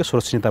गइसक्यो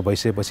सुरक्षितता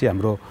भइसकेपछि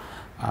हाम्रो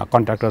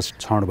कन्ट्र्याक्टर्स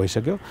छनौट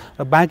भइसक्यो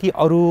र बाँकी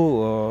अरू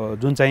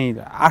जुन चाहिँ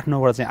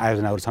 8-9 वटा चाहिँ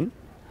आयोजनाहरू छन्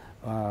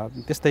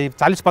त्यस्तै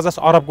 40-50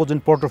 अरबको जुन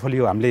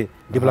पोर्टफोलियो हामीले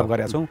डेभलप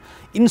गरेका छौँ।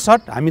 इन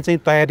सर्ट हामी चाहिँ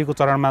तयारीको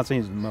चरणमा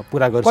चाहिँ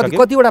पुरा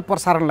गरिसक्यौँ। कतिवटा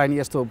प्रसारण लाइन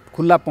यस्तो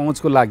खुल्ला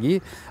पहुँचको लागि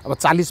अब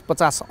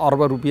 40-50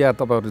 अर्ब रुपियाँ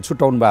तपाईँहरूले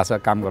छुट्याउनु भएको छ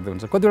काम गर्दै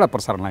हुन्छ, कतिवटा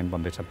प्रसारण लाइन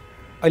बन्दैछन्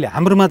अहिले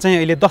हाम्रोमा चाहिँ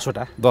अहिले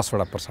 10वटा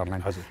प्रसारण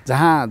लाइन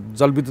जहाँ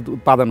जलविद्युत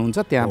उत्पादन हुन्छ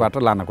त्यहाँबाट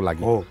लानको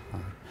लागि हो।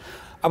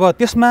 अब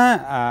त्यसमा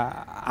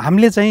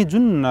हामीले चाहिँ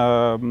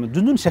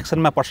जुन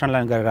सेक्सनमा प्रसारण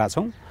लाइन गरिरहेका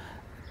छौँ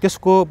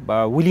त्यसको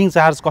विलिङ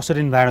चार्ज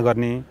कसरी निर्धारण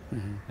गर्ने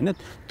हैन,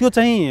 त्यो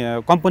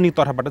चाहिँ कम्पनी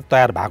तर्फबाट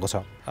तयार भएको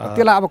छ।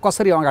 त्यसलाई अब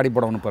कसरी अगाडि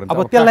बढाउनु पर्यो?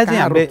 अब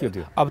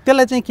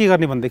त्यसलाई चाहिँ के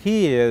गर्ने भनेदेखि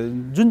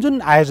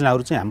जुन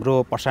आयोजनाहरू चाहिँ हाम्रो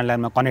प्रसारण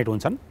लाइनमा कनेक्ट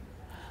हुन्छन्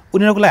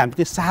उनीहरूको लागि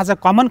हामीले साझा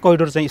कमन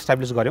करिडोर चाहिँ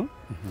इस्टाब्लिस गऱ्यौँ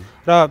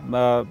र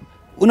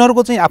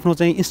उनीहरूको चाहिँ आफ्नो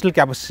चाहिँ इन्स्टल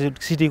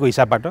क्यापेसिटीको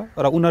हिसाबबाट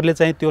र उनीहरूले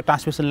चाहिँ त्यो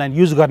ट्रान्समिसन लाइन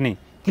युज गर्ने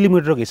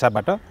किलोमिटरको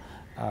हिसाबबाट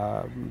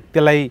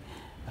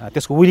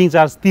त्यसको विलिङ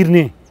चार्ज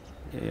तिर्ने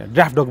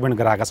ड्राफ्ट डकुमेन्ट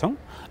गराएका छौँ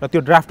र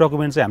त्यो ड्राफ्ट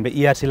डकुमेन्ट चाहिँ हामीले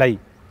ERC-लाई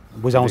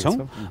बुझाउँछौँ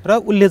र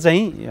उसले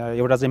चाहिँ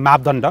एउटा चाहिँ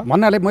मापदण्ड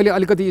भन्नाले मैले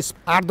अलिकति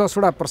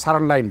 8-10वटा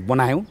प्रसारण लाइन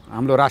बनायौँ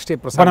हाम्रो राष्ट्रिय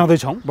प्रसारण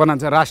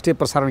बनाउँछ राष्ट्रिय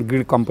प्रसारण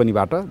ग्रिड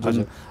कम्पनीबाट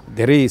जुन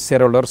धेरै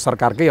शेयरहोल्डर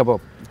सरकारकै अब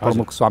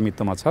प्रमुख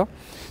स्वामित्वमा छ।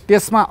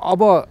 त्यसमा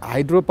अब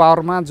हाइड्रो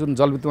पावरमा जुन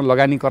जलविद्युतमा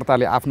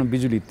लगानीकर्ताले आफ्नो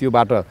बिजुली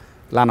त्योबाट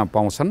लान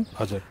पाउँछन्।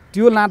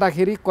 त्यो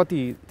लाँदाखेरि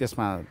कति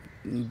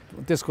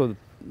त्यसको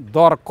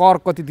दर कर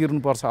कति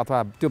तिर्नुपर्छ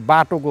अथवा त्यो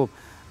बाटोको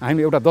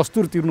हामी एउटा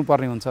दस्तुर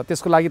तिर्नुपर्ने हुन्छ,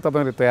 त्यसको लागि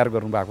तपाईँले तयार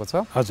गर्नुभएको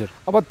छ।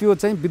 अब त्यो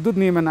चाहिँ विद्युत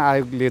नियमन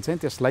आयोगले चाहिँ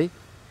त्यसलाई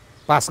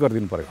पास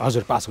गरिदिनु पर्यो।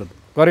 पास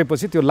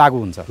गरेपछि त्यो लागू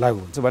हुन्छ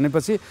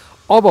भनेपछि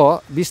अब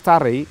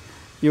बिस्तारै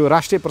यो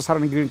राष्ट्रिय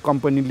प्रसारण ग्रिड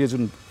कम्पनीले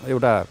जुन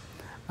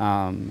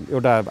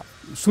एउटा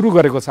सुरु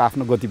गरेको छ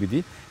आफ्नो गतिविधि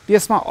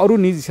त्यसमा अरू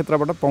निजी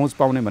क्षेत्रबाट पहुँच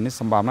पाउने भन्ने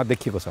सम्भावना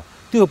देखिएको छ।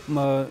 त्यो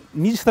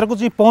निजी क्षेत्रको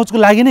चाहिँ पहुँचको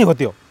लागि नै हो।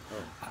 त्यो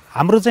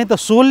हाम्रो चाहिँ त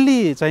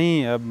सोल्ली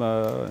चाहिँ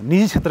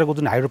निजी क्षेत्रको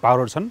जुन हाइड्रो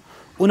पावरहरू छन्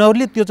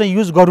उनीहरूले त्यो चाहिँ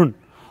युज गरून्,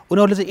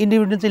 उनीहरूले चाहिँ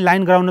इन्डिपेन्डेन्ट चाहिँ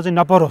लाइन गराउन चाहिँ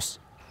नपरोस्,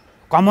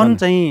 कमन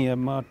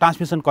चाहिँ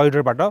ट्रान्समिसन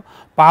करिडोरबाट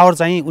पावर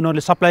चाहिँ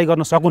उनीहरूले सप्लाई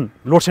गर्न सकुन्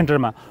लोड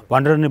सेन्टरमा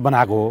भनेर नै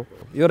बनाएको हो।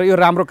 यो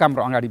राम्रो काम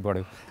अगाडि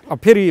बढ्यो। अब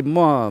फेरि म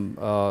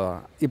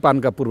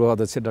इपानका पूर्व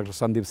अध्यक्ष डाक्टर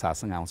सन्दीप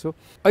शाहसँग आउँछु।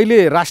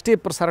 अहिले राष्ट्रिय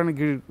प्रसारण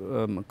ग्रिड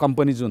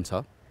कम्पनी जुन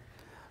छ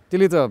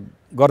त्यसले त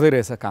गर्दै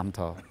रहेछ काम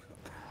त,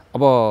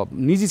 अब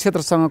निजी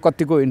क्षेत्रसँग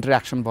कतिको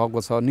इन्टरेक्सन भएको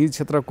छ, निजी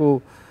क्षेत्रको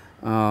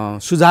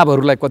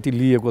सुझावहरूलाई कति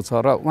लिएको छ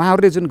र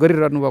उहाँहरूले जुन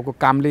गरिरहनु भएको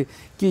कामले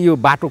के यो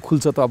बाटो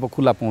खुल्छ त अब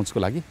खुल्ला पहुँचको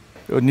लागि?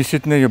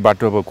 निश्चित नै यो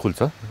बाटो अब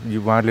खुल्छ। यो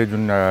उहाँहरूले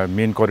जुन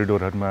मेन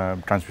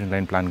करिडोरहरूमा ट्रान्समिसन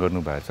लाइन प्लान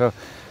गर्नुभएको छ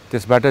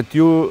त्यसबाट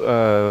त्यो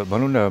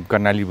भनौँ न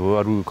कर्णाली भयो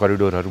अरू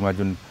करिडोरहरूमा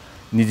जुन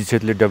निजी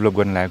क्षेत्रले डेभलप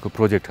गर्न लागेको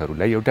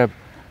प्रोजेक्टहरूलाई एउटा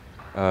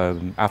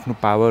आफ्नो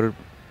पावर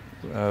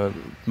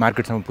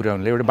मार्केटसम्म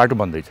पुर्याउनलाई एउटा बाटो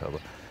बन्दैछ। अब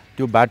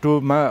त्यो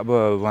बाटोमा अब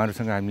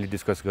उहाँहरूसँग हामीले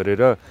डिस्कस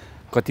गरेर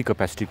कति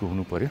क्यापेसिटीको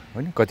हुनु पर्यो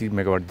हैन, कति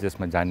मेगावाट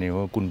त्यसमा जाने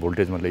हो, कुन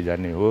भोल्टेजमा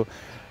लैजाने हो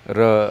र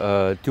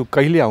त्यो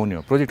कहिले आउने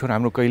हो, प्रोजेक्टहरू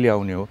हाम्रो कहिले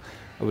आउने हो।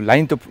 अब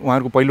लाइन त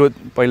उहाँहरूको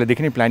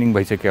पहिलादेखि नै प्लानिङ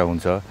भइसकेको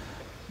हुन्छ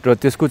र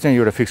त्यसको चाहिँ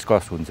एउटा फिक्स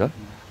कस्ट हुन्छ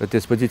र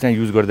त्यसपछि चाहिँ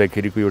युज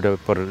गर्दाखेरिको एउटा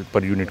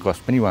पर युनिट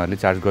कस्ट पनि उहाँहरूले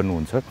चार्ज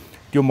गर्नुहुन्छ।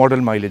 त्यो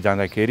मोडलमा अहिले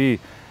जाँदाखेरि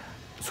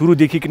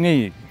सुरुदेखि नै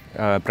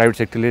प्राइभेट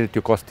सेक्टरले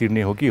त्यो कस्ट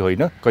तिर्ने हो कि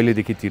होइन,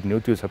 कहिलेदेखि तिर्ने हो,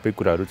 त्यो सबै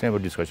कुराहरू चाहिँ अब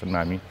डिस्कसनमा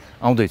हामी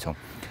आउँदैछौँ।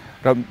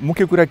 र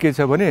मुख्य कुरा के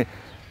छ भने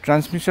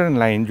ट्रान्समिसन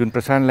लाइन जुन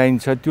प्रसारण लाइन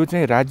छ त्यो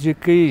चाहिँ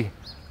राज्यकै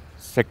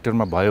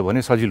सेक्टरमा भयो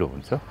भने सजिलो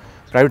हुन्छ।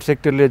 प्राइभेट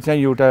सेक्टरले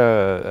चाहिँ एउटा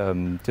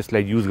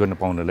त्यसलाई युज गर्न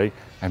पाउनलाई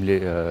हामीले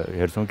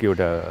हेर्छौँ कि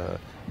एउटा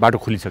बाटो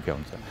खोलिसकेको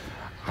हुन्छ।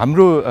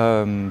 हाम्रो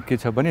के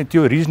छ भने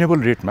त्यो रिजनेबल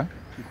रेटमा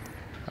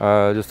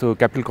जस्तो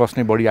क्यापिटल कस्ट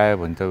नै बढी आयो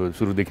भने त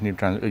सुरुदेखि नै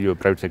यो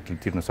प्राइभेट सेक्टर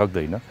तिर्न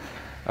सक्दैन।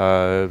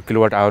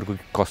 किलोवाट आवरको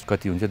कस्ट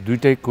कति हुन्छ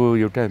दुईटैको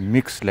एउटा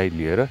मिक्सलाई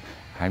लिएर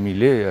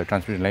हामीले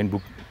ट्रान्समिसन लाइन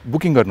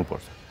बुकिङ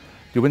गर्नुपर्छ।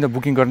 त्यो पनि त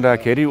बुकिङ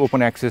गर्दाखेरि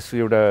ओपन एक्सेस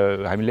एउटा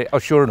हामीले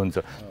अस्योर्ड हुन्छ,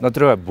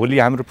 नत्र भोलि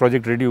हाम्रो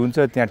प्रोजेक्ट रेडी हुन्छ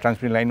त्यहाँ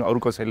ट्रान्समिसन लाइन अरू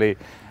कसैले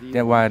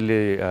त्यहाँ उहाँहरूले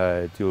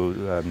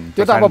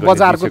त्यो त अब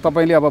बजारको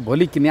तपाईँले अब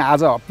भोलि किने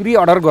आज प्रि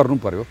अर्डर गर्नु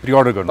पर्यो। प्रि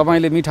अर्डर गर्नु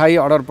तपाईँले मिठाई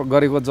अर्डर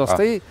गरेको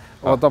जस्तै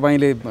अब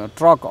तपाईँले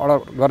ट्रक अर्डर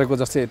गरेको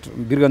जस्तै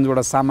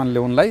वीरगन्जबाट सामान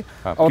ल्याउनलाई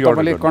अब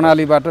तपाईँले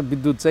कर्णालीबाट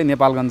विद्युत चाहिँ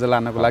नेपालगञ्ज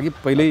लानको लागि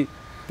पहिल्यै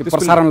त्यो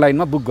प्रसारण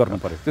लाइनमा बुक गर्नु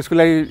पर्यो। त्यसको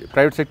लागि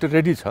प्राइभेट सेक्टर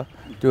रेडी छ।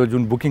 त्यो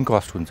जुन बुकिङ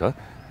कस्ट हुन्छ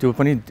त्यो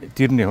पनि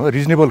तिर्ने हो,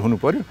 रिजनेबल हुनु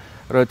पर्यो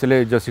र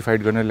त्यसलाई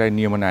जस्टिफाइड गर्नलाई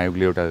नियमन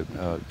आयोगले एउटा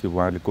त्यो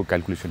उहाँहरूको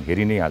क्यालकुलेसन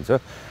हेरि नै हाल्छ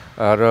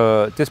र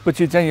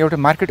त्यसपछि चाहिँ एउटा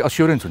मार्केट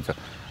अस्योरेन्स हुन्छ।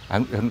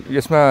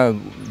 यसमा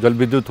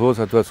जलविद्युत होस्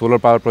अथवा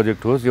सोलर पावर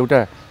प्रोजेक्ट होस् एउटा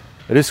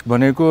रिस्क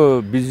भनेको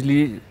बिजुली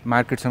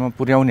मार्केटसम्म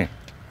पुर्याउने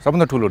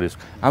सबभन्दा ठुलो रिस्क।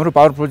 हाम्रो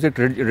पावर प्रोजेक्ट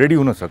रेडी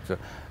हुनसक्छ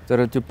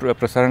तर त्यो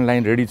प्रसारण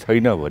लाइन रेडी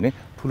छैन भने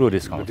ठुलो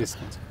रिस्क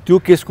आउँछ। त्यो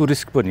केसको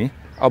रिस्क पनि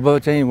अब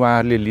चाहिँ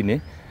उहाँहरूले लिने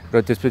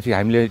र त्यसपछि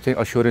हामीले चाहिँ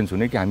अस्योरेन्स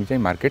हुने कि हामी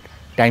चाहिँ मार्केट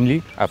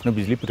टाइमली आफ्नो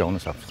बिजुली पुर्याउन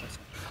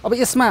सक्छौँ। अब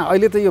यसमा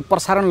अहिले त यो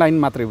प्रसारण लाइन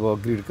मात्रै भयो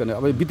ग्रिडको,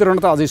 अब वितरण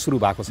त अझै सुरु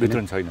भएको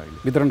छैन।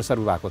 वितरण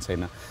सुरु भएको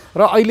छैन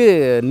र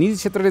अहिले निजी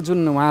क्षेत्रले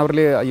जुन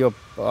उहाँहरूले यो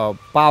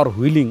पावर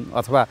व्हिलिङ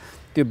अथवा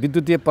त्यो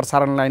विद्युतीय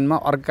प्रसारण लाइनमा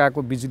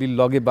अर्काको बिजुली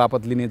लगे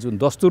बापत लिने जुन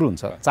दस्तुर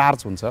हुन्छ, चार्ज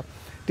हुन्छ,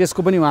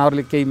 त्यसको पनि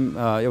उहाँहरूले केही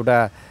एउटा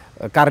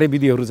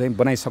कार्यविधिहरू चाहिँ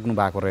बनाइसक्नु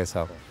भएको रहेछ।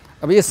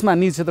 अब यसमा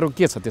निजी क्षेत्रको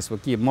के छ, त्यसको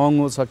के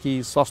महँगो छ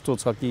कि सस्तो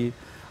छ कि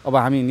अब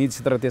हामी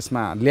निजी क्षेत्र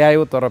त्यसमा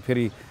ल्यायो तर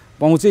फेरि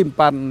पहुँचै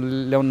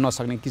ल्याउन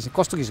नसक्ने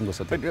कस्तो किसिमको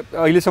छ?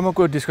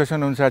 अहिलेसम्मको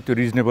डिस्कसन अनुसार त्यो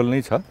रिजनेबल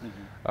नै छ।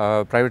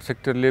 प्राइभेट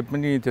सेक्टरले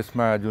पनि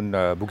त्यसमा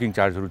जुन बुकिङ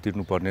चार्जहरू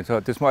तिर्नुपर्ने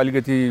छ त्यसमा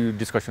अलिकति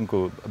डिस्कसनको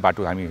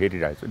बाटो हामी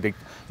हेरिरहेछौँ,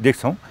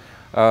 देख्छौँ।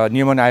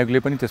 नियमन आयोगले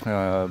पनि त्यसमा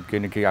केही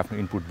न केही आफ्नो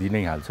इनपुट दिइ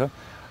नै हाल्छ।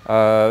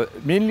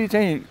 मेनली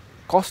चाहिँ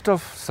कस्ट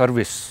अफ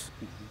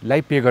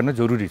सर्भिसलाई पे गर्न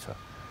जरुरी छ।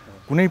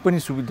 कुनै पनि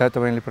सुविधा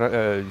तपाईँले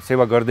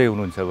सेवा गर्दै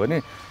हुनुहुन्छ भने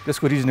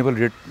त्यसको रिजनेबल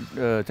रेट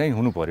चाहिँ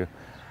हुनु पर्यो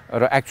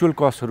र एक्चुअल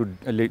कस्टहरू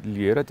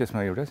लिएर त्यसमा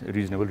एउटा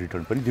रिजनेबल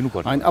रिटर्न पनि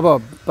दिनुपर्छ। अब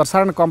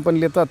प्रसारण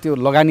कम्पनीले त त्यो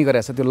लगानी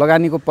गरेको छ, त्यो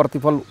लगानीको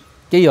प्रतिफल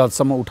केही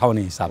हदसम्म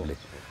उठाउने हिसाबले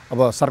अब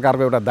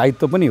सरकारको एउटा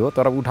दायित्व पनि हो,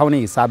 तर उठाउने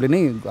हिसाबले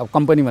नै अब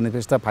कम्पनी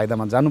भनेपछि त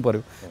फाइदामा जानु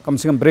पर्यो,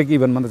 कमसेकम ब्रेक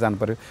इभनमा त जानु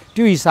पर्यो।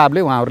 त्यो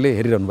हिसाबले उहाँहरूले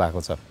हेरिरहनु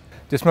भएको छ।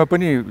 त्यसमा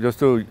पनि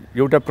जस्तो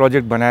एउटा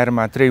प्रोजेक्ट बनाएर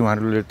मात्रै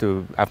उहाँहरूले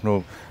त्यो आफ्नो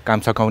काम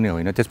सकाउने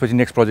होइन, त्यसपछि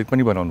नेक्स्ट प्रोजेक्ट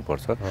पनि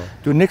बनाउनुपर्छ।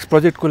 त्यो नेक्स्ट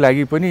प्रोजेक्टको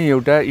लागि पनि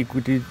एउटा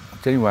इक्विटी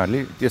चाहिँ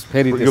उहाँहरूले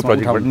फेरि यो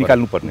प्रोजेक्टबाट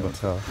निकाल्नुपर्ने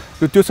हुन्छ।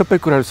 त्यो सबै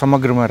कुराहरू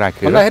समग्रमा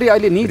राखेर भन्दाखेरि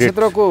अहिले निजी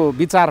क्षेत्रको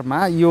विचारमा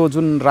यो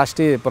जुन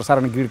राष्ट्रिय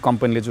प्रसारण ग्रिड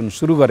कम्पनीले जुन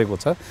सुरु गरेको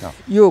छ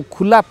यो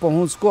खुला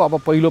पहुँचको अब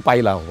पहिलो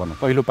पाइला हो भनौँ।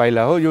 पहिलो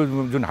पाइला हो।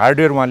 यो जुन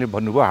हार्डवेयर उहाँले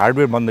भन्नुभयो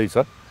हार्डवेयर बन्दैछ,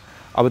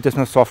 अब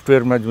त्यसमा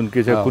सफ्टवेयरमा जुन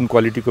के छ, कुन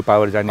क्वालिटीको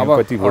पावर जाने हो,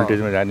 कति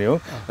भोल्टेजमा जाने हो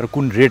र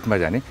कुन रेटमा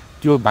जाने,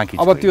 त्यो बाँकी छ।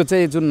 अब त्यो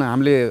चाहिँ जुन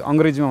हामीले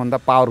अङ्ग्रेजीमा भन्दा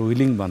पावर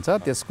व्हिलिङ भन्छ,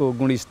 त्यसको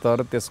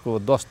गुणस्तर, त्यसको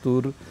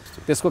दस्तुर,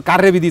 त्यसको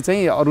कार्यविधि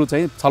चाहिँ अरू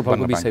चाहिँ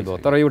छलफलको विषय भयो।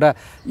 तर एउटा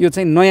यो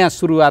चाहिँ नयाँ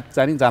सुरुवात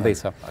चाहिँ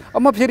जाँदैछ। अब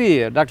म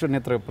फेरि डाक्टर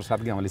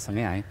नेत्रप्रसाद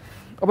ग्यावालीसँगै आएँ।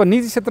 अब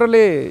निजी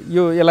क्षेत्रले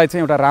यसलाई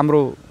चाहिँ एउटा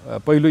राम्रो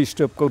पहिलो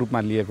स्टेपको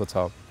रूपमा लिएको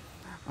छ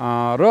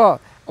र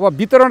अब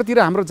वितरणतिर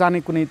हाम्रो जाने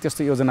कुनै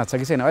त्यस्तो योजना छ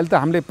कि छैन? अहिले त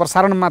हामीले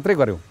प्रसारण मात्रै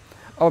गऱ्यौँ,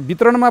 अब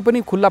वितरणमा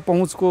पनि खुल्ला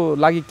पहुँचको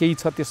लागि केही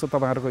छ त्यस्तो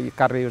तपाईँहरूको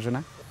कार्ययोजना?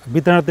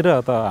 वितरणतिर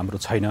त हाम्रो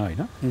छैन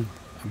होइन।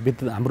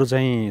 हाम्रो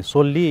चाहिँ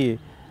सोल्ली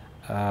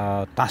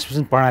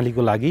ट्रान्समिसन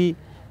प्रणालीको लागि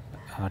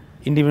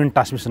इन्डिपेन्डेन्ट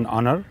ट्रान्समिसन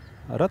अनर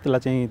र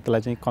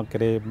त्यसलाई चाहिँ के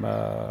अरे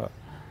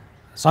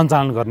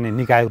सञ्चालन गर्ने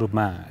निकायको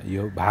रूपमा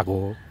यो भएको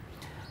हो।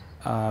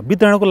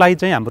 वितरणको लागि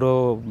चाहिँ हाम्रो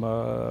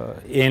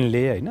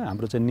ऐनले होइन,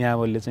 हाम्रो चाहिँ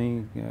नियावलीले चाहिँ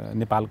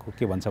नेपालको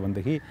के भन्छ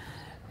भनेदेखि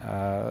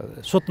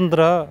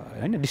स्वतन्त्र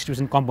होइन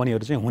डिस्ट्रिब्युसन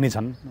कम्पनीहरू चाहिँ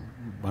हुनेछन्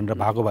भनेर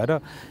भएको भएर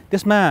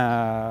त्यसमा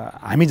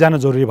हामी जान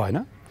जरुरी भएन।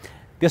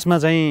 त्यसमा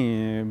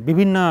चाहिँ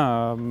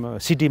विभिन्न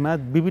सिटीमा,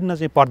 विभिन्न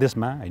चाहिँ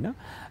प्रदेशमा होइन,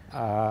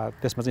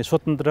 त्यसमा चाहिँ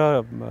स्वतन्त्र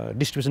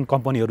डिस्ट्रिब्युसन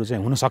कम्पनीहरू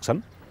चाहिँ हुन सक्छन्।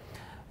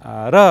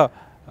 र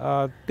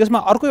त्यसमा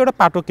अर्को एउटा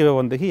पाटो के हो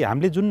भनेदेखि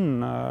हामीले जुन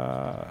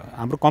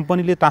हाम्रो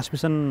कम्पनीले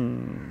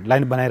ट्रान्समिसन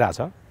लाइन बनाइरहेछ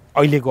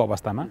अहिलेको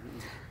अवस्थामा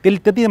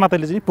त्यति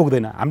मात्रले चाहिँ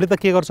पुग्दैन। हामीले त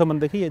के गर्छौँ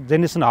भनेदेखि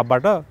जेनेरेसन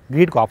हबबाट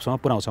ग्रिडको हबसम्म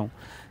पुर्याउँछौँ।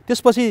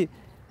 त्यसपछि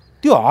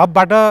त्यो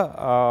हबबाट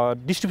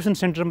डिस्ट्रिब्युसन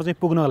सेन्टरमा चाहिँ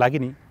पुग्नको लागि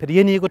नि फेरि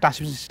एनइएको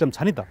ट्रान्समिसन सिस्टम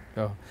छ नि त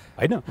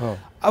होइन।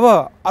 अब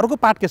अर्को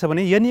पार्ट के छ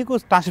भने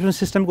एनइएको ट्रान्समिसन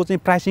सिस्टमको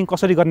चाहिँ प्राइसिङ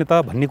कसरी गर्ने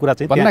त भन्ने कुरा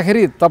चाहिँ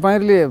भन्दाखेरि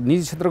तपाईँहरूले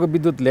निजी क्षेत्रको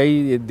विद्युत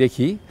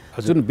ल्याइदेखि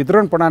जुन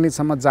वितरण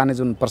प्रणालीसम्म जाने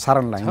जुन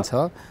प्रसारण लाइन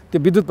छ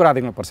त्यो विद्युत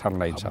प्राधिकरणमा प्रसारण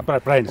लाइन छ।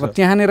 अब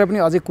त्यहाँनिर पनि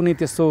अझै कुनै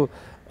त्यस्तो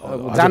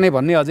जाने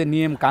भन्ने अझै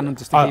नियम कानुन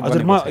त्यस्तो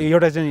हजुर म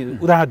एउटा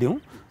चाहिँ उदाहरण दिउँ।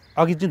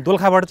 अघि चाहिँ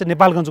दोलखाबाट चाहिँ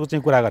नेपालगञ्जको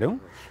चाहिँ कुरा गऱ्यौँ।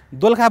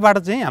 दोलखाबाट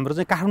चाहिँ हाम्रो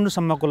चाहिँ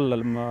काठमाडौँसम्मको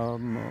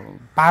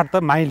पार त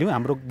मानिलिउँ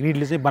हाम्रो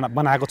ग्रिडले चाहिँ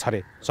बनाएको छ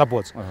अरे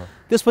सपोज।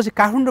 त्यसपछि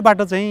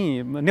काठमाडौँबाट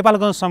चाहिँ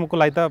नेपालगञ्जसम्मको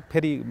लागि त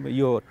फेरि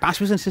यो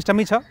ट्रान्समिसन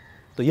सिस्टमै छ,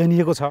 त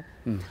यहाँनिरको छ।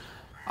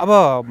 अब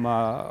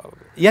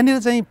यहाँनिर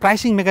चाहिँ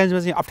प्राइसिङ मेकानिजम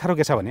चाहिँ अप्ठ्यारो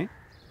के छ भने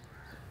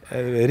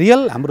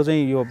रियल हाम्रो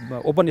चाहिँ यो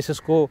ओपन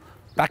एसेसको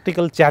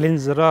प्र्याक्टिकल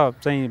च्यालेन्ज र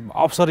चाहिँ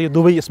अवसर यो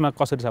दुवै यसमा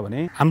कसरी छ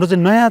भने हाम्रो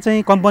चाहिँ नयाँ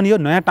चाहिँ कम्पनी हो,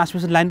 नयाँ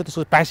ट्रान्समिसन लाइन हो,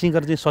 त्यसको प्राइसिङ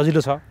गर्न चाहिँ सजिलो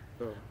छ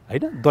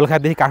होइन।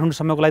 दोलखादेखि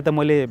काठमाडौँसम्मको लागि त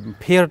मैले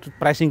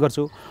फेयर प्राइसिङ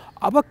गर्छु।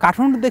 अब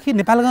काठमाडौँदेखि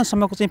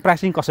नेपालगञ्जसम्मको चाहिँ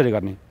प्राइसिङ कसरी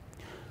गर्ने?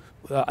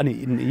 अनि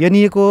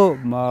यहाँनिरको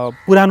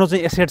पुरानो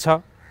चाहिँ एसेट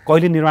छ,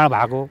 कहिले निर्माण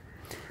भएको,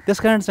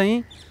 त्यसकारण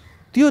चाहिँ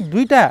त्यो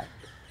दुईवटा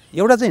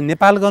एउटा चाहिँ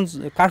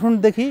नेपालगञ्ज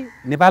काठमाडौँदेखि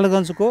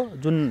नेपालगञ्जको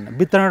जुन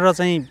वितरण र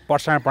चाहिँ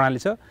प्रसारण प्रणाली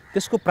छ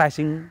त्यसको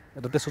प्राइसिङ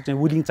र त्यसको चाहिँ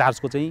विलिङ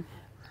चार्जको चाहिँ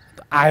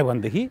आयो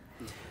भनेदेखि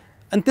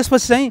अनि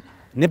त्यसपछि चाहिँ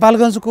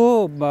नेपालगञ्जको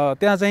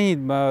त्यहाँ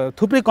चाहिँ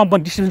थुप्रै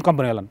कम्पनी डिस्ट्रिब्युसन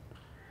कम्पनी होला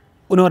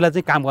उनीहरूलाई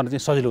चाहिँ काम गर्न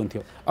चाहिँ सजिलो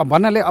हुन्थ्यो। अब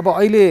भन्नाले अब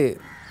अहिले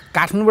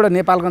काठमाडौँबाट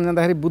नेपालगञ्ज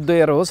जाँदाखेरि बुद्ध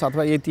एयर होस्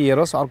अथवा यति एयर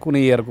होस् अर्को कुनै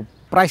एयरको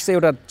प्राइस चाहिँ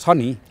एउटा छ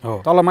नि,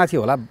 तलमाथि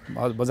होला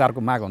बजारको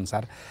माग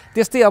अनुसार।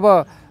 त्यस्तै अब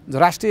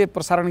राष्ट्रिय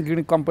प्रसारण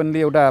ग्रिड कम्पनीले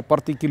एउटा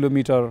प्रति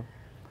किलोमिटर,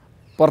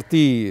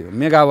 प्रति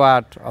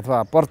मेगावाट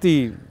अथवा प्रति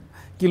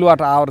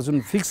किलोवाट आवर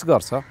जुन फिक्स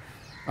गर्छ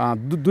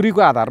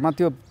दूरीको आधारमा,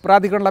 त्यो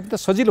प्राधिकरणलाई पनि त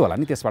सजिलो होला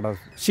नि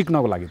त्यसबाट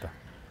सिक्नको लागि त।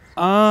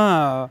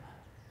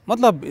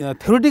 मतलब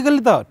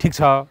थ्योरिटिकली त ठिक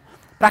छ,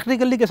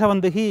 प्र्याक्टिकल्ली के छ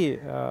भनेदेखि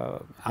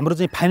हाम्रो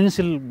चाहिँ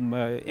फाइनेन्सियल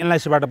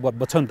एनालाइसिसबाट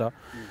बच्छ नि त।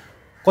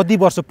 कति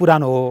वर्ष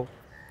पुरानो हो,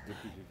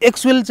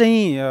 एक्चुअल चाहिँ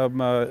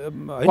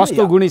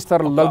कस्तो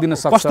गुणस्तर लग्दिन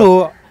सक्छ कस्तो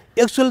हो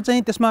एक्चुअल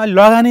चाहिँ त्यसमा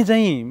लगानी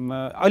चाहिँ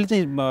अहिले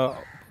चाहिँ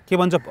के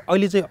भन्छ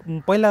अहिले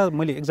चाहिँ पहिला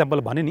मैले एक्जाम्पल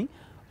भने नि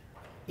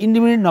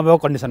इन्डिपेन्डेन्ट नभएको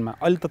कन्डिसनमा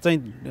अहिले त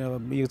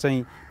चाहिँ यो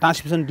चाहिँ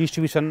ट्रान्समिसन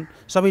डिस्ट्रिब्युसन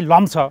सबै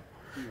लम्प छ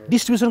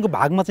डिस्ट्रिब्युसनको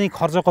भागमा चाहिँ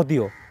खर्च कति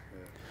हो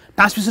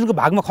ट्रान्समिसनको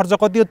भागमा खर्च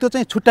कति हो त्यो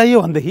चाहिँ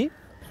छुट्याइयो भनेदेखि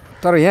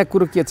तर यहाँ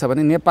कुरो के छ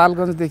भने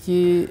नेपालगञ्जदेखि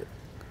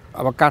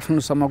अब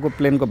काठमाडौँसम्मको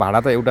प्लेनको भाडा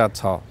त एउटा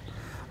छ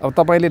अब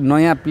तपाईँले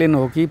नयाँ प्लेन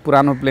हो कि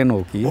पुरानो प्लेन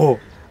हो कि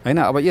होइन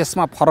अब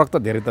यसमा फरक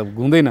त धेरै त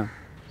हुँदैन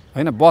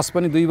होइन बस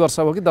पनि 2 वर्ष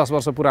हो कि 10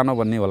 वर्ष पुरानो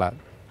भन्ने होला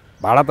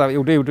भाडा त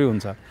एउटै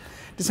हुन्छ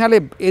त्यसैले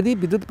यदि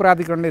विद्युत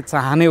प्राधिकरणले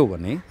चाहने हो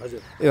भने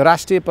यो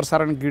राष्ट्रिय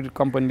प्रसारण ग्रिड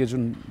कम्पनीले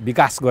जुन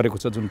विकास गरेको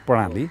छ जुन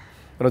प्रणाली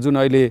र जुन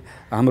अहिले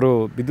हाम्रो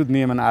विद्युत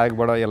नियमन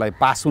आयोगबाट यसलाई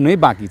पास हुनै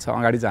बाँकी छ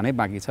अगाडि जानै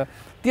बाँकी छ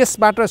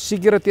त्यसबाट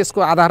सिकेर त्यसको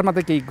आधारमा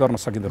त केही गर्न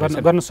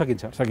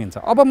सकिन्छ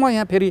अब म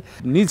यहाँ फेरि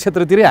निजी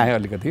क्षेत्रतिरै आएँ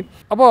अलिकति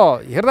अब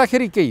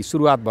हेर्दाखेरि केही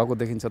सुरुवात भएको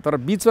देखिन्छ तर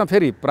बिचमा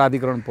फेरि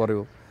प्राधिकरण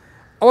पर्यो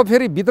अब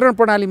फेरि वितरण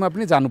प्रणालीमा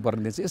पनि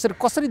जानुपर्ने छ यसरी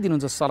कसरी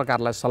दिनुहुन्छ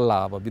सरकारलाई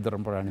सल्लाह अब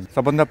वितरण प्रणाली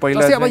सबभन्दा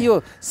पहिला अब यो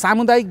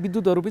सामुदायिक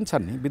विद्युतहरू पनि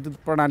छन् नि विद्युत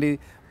प्रणाली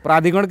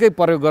प्राधिकरणकै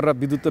प्रयोग गरेर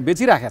विद्युत त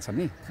बेचिराखेका छन्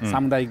नि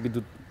सामुदायिक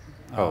विद्युत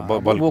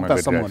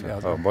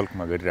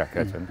बल्कमा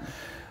गरिराखेका छन्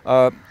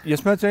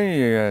यसमा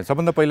चाहिँ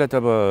सबभन्दा पहिला त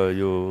अब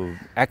यो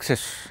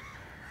एक्सेस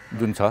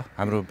जुन छ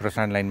हाम्रो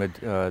प्रसारण लाइनमा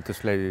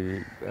त्यसलाई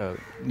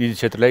निजी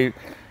क्षेत्रलाई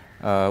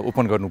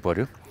ओपन गर्नु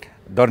पर्यो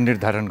दर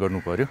निर्धारण गर्नु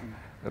पर्यो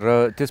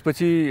र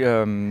त्यसपछि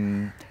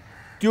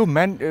त्यो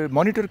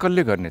मोनिटर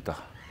कसले गर्ने त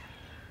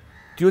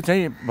त्यो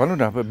चाहिँ भनौँ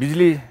न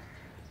बिजुली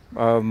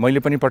मैले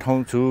पनि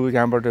पठाउँछु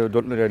यहाँबाट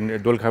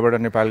दोलखाबाट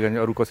नेपालगञ्ज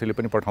अरू कसैले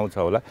पनि पठाउँछ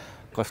होला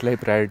कसलाई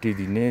प्रायोरिटी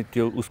दिने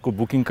त्यो उसको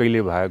बुकिङ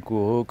कहिले भएको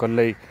हो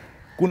कसलाई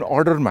कुन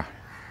अर्डरमा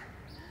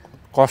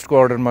कस्टको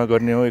अर्डरमा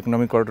गर्ने हो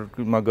इकोनोमिक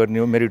अर्डरमा गर्ने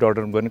हो मेरिट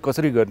अर्डरमा गर्ने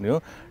कसरी गर्ने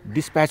हो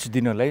डिस्प्याच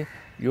दिनलाई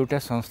एउटा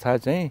संस्था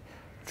चाहिँ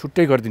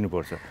छुट्टै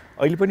गरिदिनुपर्छ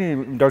अहिले पनि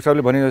डाक्टर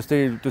साहबले भने जस्तै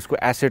त्यसको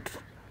एसेट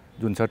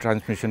जुन छ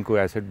ट्रान्समिसनको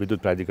एसेट विद्युत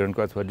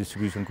प्राधिकरणको अथवा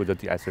डिस्ट्रिब्युसनको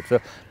जति एसेट छ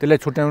त्यसलाई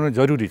छुट्याउनु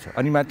जरुरी छ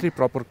अनि मात्रै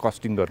प्रपर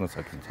कस्टिङ गर्न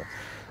सकिन्छ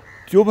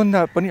त्योभन्दा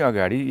पनि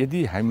अगाडि यदि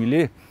हामीले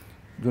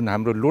जुन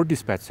हाम्रो लोड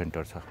डिस्प्याच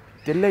सेन्टर छ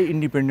त्यसलाई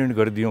इन्डिपेन्डेन्ट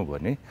गरिदियौँ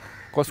भने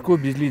कसको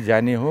बिजुली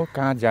जाने हो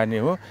कहाँ जाने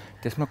हो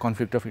त्यसमा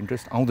कन्फ्लिक्ट अफ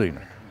इन्ट्रेस्ट आउँदैन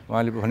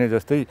उहाँले भने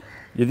जस्तै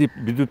यदि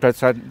विद्युत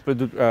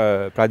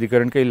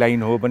प्राधिकरणकै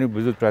लाइन हो भने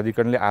विद्युत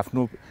प्राधिकरणले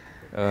आफ्नो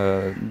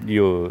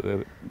यो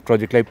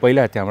प्रोजेक्टलाई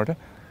पहिला त्यहाँबाट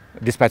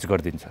डिस्प्याच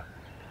गरिदिन्छ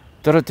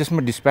तर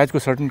त्यसमा डिस्प्याचको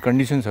सर्टन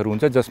कन्डिसन्सहरू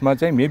हुन्छ जसमा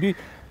चाहिँ मेबी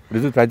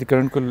विद्युत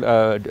प्राधिकरणको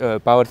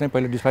पावर चाहिँ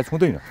पहिला डिस्प्याच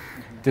हुँदैन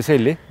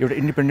त्यसैले एउटा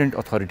इन्डिपेन्डेन्ट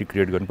अथोरिटी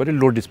क्रिएट गर्नु पर्यो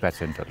लोड डिस्प्याच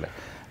सेन्टरलाई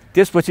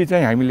त्यसपछि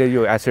चाहिँ हामीले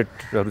यो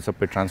एसेटहरू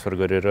सबै ट्रान्सफर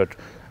गरेर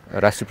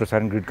राष्ट्रिय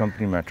प्रसारण ग्रिड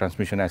कम्पनीमा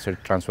ट्रान्समिसन एसेट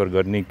ट्रान्सफर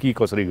गर्ने कि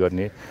कसरी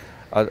गर्ने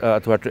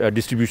अथवा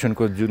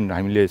डिस्ट्रिब्युसनको जुन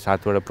हामीले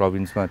 7वटा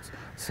प्रोभिन्समा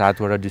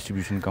 7वटा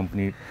डिस्ट्रिब्युसन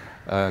कम्पनी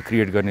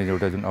क्रिएट गर्ने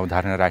एउटा जुन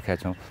अवधारणा राखेका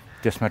छौँ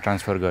त्यसमा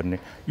ट्रान्सफर गर्ने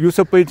यो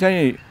सबै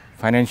चाहिँ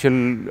फाइनेन्सियल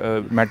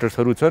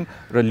म्याटर्सहरू छन्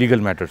र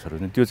लिगल म्याटर्सहरू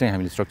छन् त्यो चाहिँ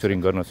हामीले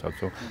स्ट्रक्चरिङ गर्न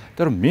सक्छौँ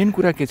तर मेन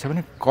कुरा के छ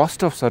भने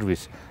कस्ट अफ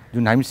सर्भिस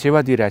जुन हामी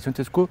सेवा दिइरहेका छौँ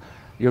त्यसको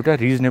एउटा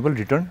रिजनेबल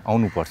रिटर्न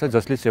आउनुपर्छ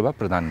जसले सेवा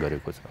प्रदान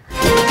गरेको छ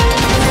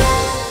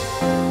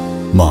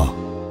म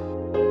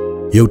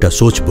एउटा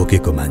सोच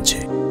बोकेको मान्छे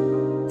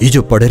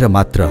हिजो पढेर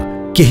मात्र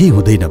केही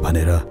हुँदैन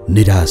भनेर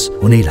निराश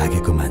हुनै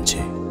लागेको मान्छे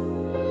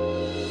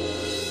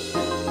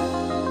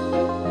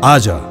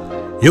आज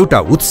एउटा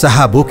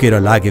उत्साह बोकेर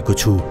लागेको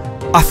छु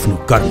आफ्नो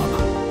कर्ममा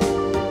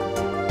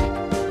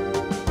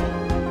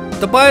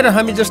तपाईँ र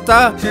हामी जस्ता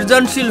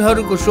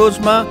सृजनशीलहरूको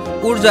सोचमा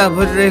ऊर्जा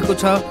भरिरहेको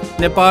छ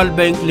नेपाल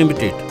बैंक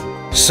लिमिटेड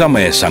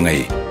समयसँगै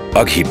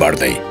अघि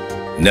बढ्दै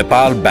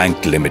नेपाल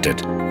बैंक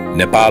लिमिटेड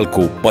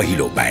नेपालको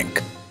पहिलो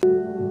bank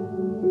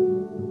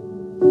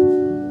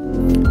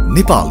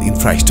Nepal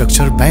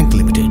infrastructure bank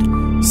limited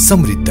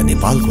समृद्ध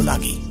नेपालको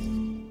लागि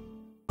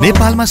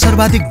नेपालमा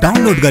सर्वाधिक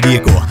डाउनलोड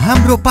गरिएको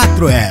हाम्रो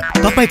पात्रो एप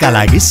तपाईका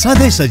लागि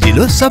सधैँ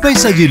सजिलो सबै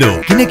सजिलो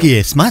किनकि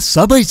यसमा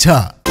सबै छ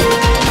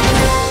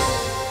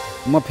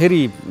म फेरि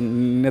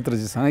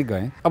नेत्रजीसँगै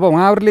गएँ अब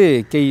उहाँहरूले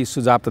केही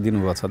सुझाव त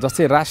दिनुभएको छ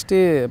जस्तै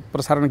राष्ट्रिय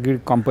प्रसारण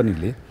ग्रिड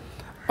कम्पनीले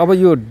अब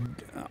यो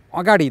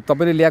अगाडि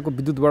तपाईँले ल्याएको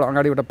विद्युतबाट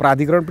अगाडि एउटा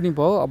प्राधिकरण पनि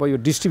भयो अब यो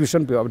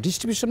डिस्ट्रिब्युसन भयो अब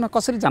डिस्ट्रिब्युसनमा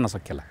कसरी जान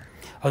सकिएला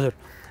हजुर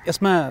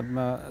यसमा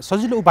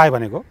सजिलो उपाय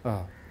भनेको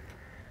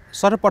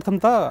सर्वप्रथम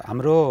त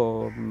हाम्रो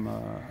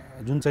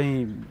जुन चाहिँ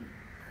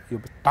यो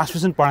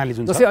ट्रान्समिसन प्रणाली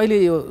जुन छ जस्तै अहिले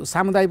यो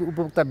सामुदायिक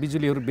उपभोक्ता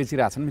बिजुलीहरू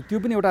बेचिरहेछन् त्यो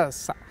पनि एउटा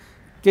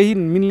केही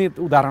मिल्ने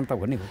उदाहरण त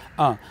हो नि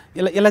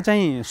यसलाई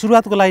चाहिँ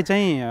सुरुवातको लागि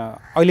चाहिँ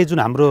अहिले जुन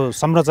हाम्रो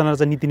संरचना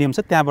र नीति नियम छ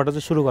त्यहाँबाट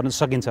चाहिँ सुरु गर्न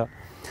सकिन्छ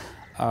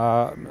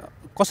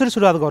कसरी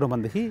सुरुवात गरौँ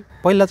भनेदेखि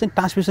पहिला चाहिँ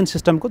ट्रान्समिसन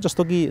सिस्टमको,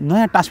 जस्तो कि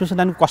नयाँ ट्रान्समिसन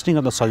लाइनको कस्टिङ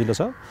गर्न सजिलो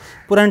छ,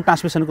 पुरानो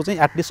ट्रान्समिसनको चाहिँ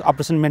एटलिस्ट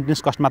अपरेसन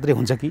मेन्टेनेन्स कस्ट मात्रै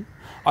हुन्छ कि,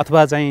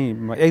 अथवा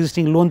चाहिँ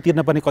एक्जिस्टिङ लोन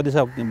तिर्न पनि कति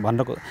छ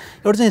भनेर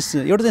एउटा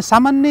चाहिँ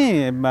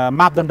सामान्य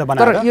मापदण्ड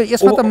बनाएर। तर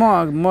यसमा त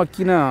म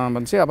किन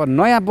भन्छ अब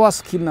नयाँ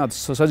बस किन्न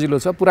सजिलो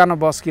छ,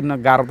 पुरानो बस किन्न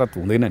गाह्रो त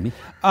हुँदैन नि।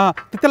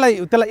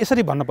 त्यसलाई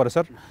यसरी भन्नु पर्यो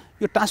सर,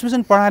 यो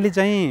ट्रान्समिसन प्रणाली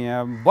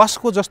चाहिँ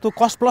बसको जस्तो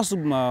कस्ट प्लस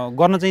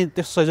गर्न चाहिँ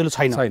त्यस्तो सजिलो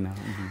छैन।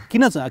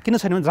 किन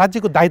छैन भने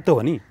राज्यको दायित्व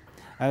हो नि।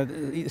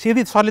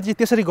 यदि सरले चाहिँ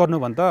त्यसरी गर्नु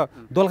भने त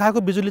दोलखाको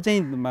बिजुली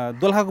चाहिँ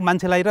दोलखाको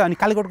मान्छेलाई र अनि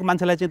कालीकोटको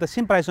मान्छेलाई चाहिँ त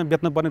सेम प्राइसमा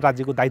बेच्नुपर्ने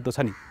राज्यको दायित्व छ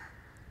नि,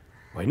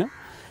 होइन?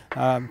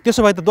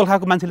 त्यसो भए त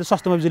दोलखाको मान्छेले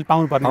सस्तोमा बिजुली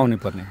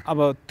पाउनुपर्ने। अब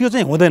त्यो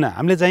चाहिँ हुँदैन।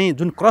 हामीले चाहिँ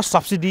जुन क्रस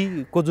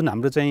सब्सिडीको जुन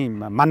हाम्रो चाहिँ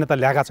मान्यता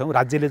ल्याएका छौँ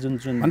राज्यले, जुन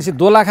भनेपछि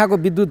दोलखाको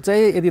विद्युत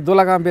चाहिँ यदि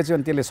दोलखामा बेच्यो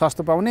भने त्यसले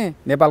सस्तो पाउने,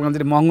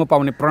 नेपालगञ्जले महँगो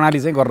पाउने प्रणाली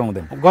चाहिँ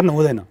गर्नु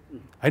हुँदैन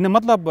होइन।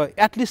 मतलब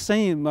एटलिस्ट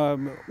चाहिँ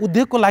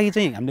उद्योगको लागि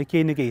चाहिँ हामीले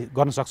केही न केही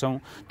गर्न सक्छौँ,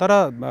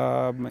 तर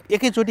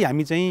एकैचोटि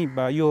हामी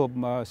चाहिँ यो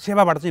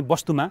सेवाबाट चाहिँ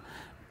वस्तुमा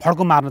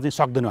फड्को मार्न चाहिँ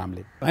सक्दैनौँ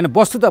हामीले, होइन?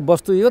 वस्तु त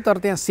वस्तु हो, तर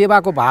त्यहाँ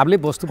सेवाको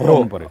भावले वस्तु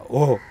पुऱ्याउनु पर्यो।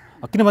 हो,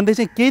 किनभनेदेखि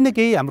चाहिँ केही न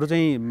केही हाम्रो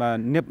चाहिँ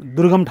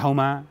दुर्गम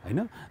ठाउँमा, होइन,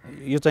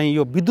 यो चाहिँ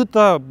यो विद्युत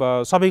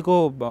त सबैको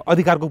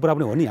अधिकारको कुरा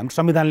पनि हो नि, हाम्रो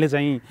संविधानले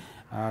चाहिँ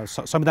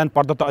संविधान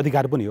प्रदत्त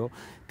अधिकार पनि हो।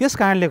 त्यस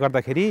कारणले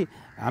गर्दाखेरि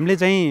हामीले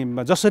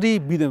चाहिँ जसरी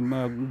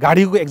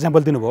गाडीको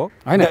एक्जाम्पल दिनुभयो,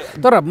 होइन?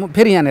 तर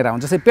फेरि यहाँनिर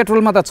आउँछ, जस्तै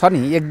पेट्रोलमा त छ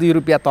नि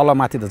 1-2 रुपियाँ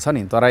तलमाथि त छ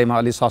नि, तराईमा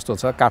अलिक सस्तो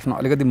छ, काठमा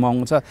अलिकति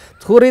महँगो छ,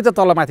 थोरै त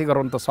तलमाथि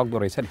गराउनु त सक्दो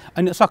रहेछ नि।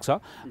 अनि सक्छ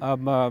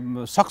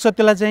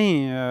त्यसलाई चाहिँ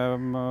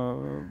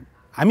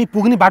हामी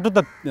पुग्ने बाटो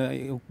त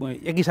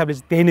एक हिसाबले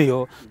चाहिँ त्यही नै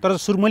हो। तर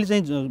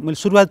मैले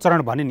सुरुवात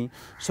चरण भने नि,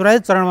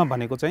 सुरुवात चरणमा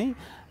भनेको चाहिँ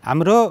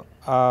हाम्रो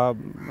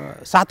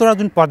 7वटा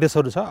जुन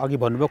प्रदेशहरू छ, अघि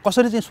भन्नुभयो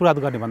कसरी चाहिँ सुरुवात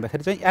गर्ने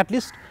भन्दाखेरि चाहिँ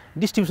एटलिस्ट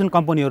डिस्ट्रिब्युसन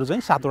कम्पनीहरू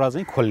चाहिँ 7वटा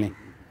चाहिँ खोल्ने,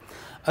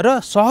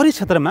 र सहरी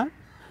क्षेत्रमा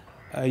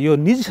यो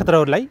निजी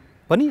क्षेत्रहरूलाई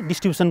पनि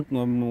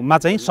डिस्ट्रिब्युसनमा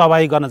चाहिँ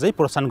सहभागी गर्न चाहिँ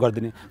प्रोत्साहन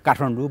गरिदिने।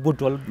 काठमाडौँ,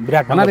 बुटवल,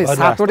 विराटनगर,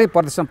 7वटै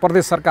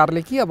प्रदेश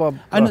सरकारले कि अब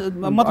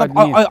मतलब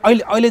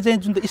अहिले चाहिँ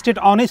जुन स्टेट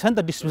आउनै छ नि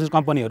त डिस्ट्रिब्युसन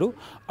कम्पनीहरू,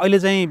 अहिले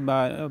चाहिँ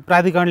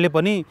प्राधिकरणले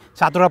पनि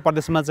 7वटा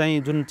प्रदेशमा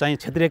चाहिँ जुन चाहिँ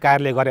क्षेत्रीय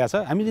कार्यालय गरेका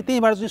छ, हामी चाहिँ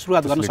त्यहीँबाट चाहिँ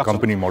सुरुवात गर्न सक्छौँ।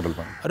 कम्पनी मोडल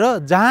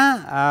र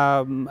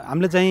जहाँ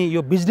हामीले चाहिँ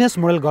यो बिजनेस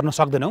मोडल गर्न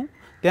सक्दैनौँ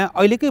त्यहाँ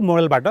अहिलेकै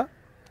मोडलबाट,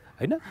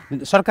 होइन,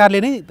 सरकारले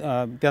नै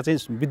त्यहाँ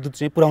चाहिँ विद्युत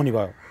चाहिँ पुर्याउने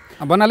भयो।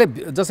 भन्नाले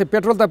जस्तै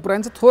पेट्रोल त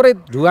पुऱ्याइन्छ,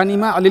 थोरै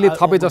ढुवानीमा अलिअलि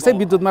थपे जस्तै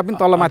विद्युतमा पनि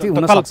तलमाथि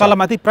हुन सक्छ,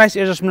 तलमाथि प्राइस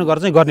एडजस्टमेन्ट गरेर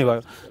चाहिँ गर्ने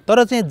भयो। तर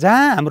चाहिँ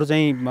जहाँ हाम्रो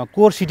चाहिँ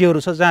कोर सिटीहरू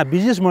छ, जहाँ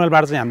बिजनेस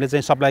मोडलबाट चाहिँ हामीले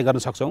चाहिँ सप्लाई गर्न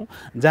सक्छौँ,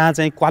 जहाँ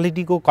चाहिँ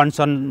क्वालिटीको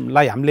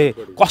कन्सर्नलाई हामीले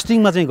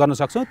कस्टिङमा चाहिँ गर्न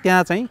सक्छौँ,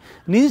 त्यहाँ चाहिँ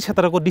निजी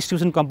क्षेत्रको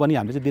डिस्ट्रिब्युसन कम्पनी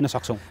हामीले चाहिँ दिन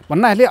सक्छौँ।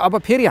 भन्नाले अब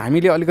फेरि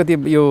हामीले अलिकति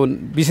यो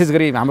विशेष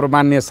गरी हाम्रो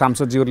मान्य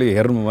सांसदज्यूहरूले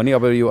हेर्नु भने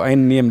अब यो ऐन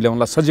नियम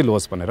ल्याउनलाई सजिलो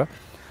होस् भनेर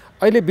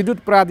अहिले विद्युत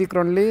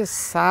प्राधिकरणले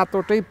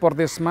 7वटै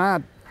प्रदेशमा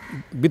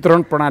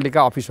वितरण प्रणालीका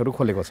अफिसहरू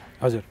खोलेको छ।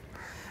 हजुर,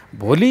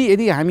 भोलि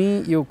यदि हामी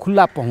यो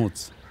खुल्ला पहुँच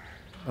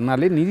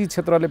भन्नाले निजी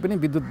क्षेत्रले पनि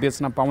विद्युत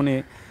बेच्न पाउने,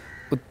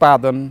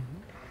 उत्पादन,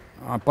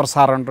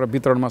 प्रसारण र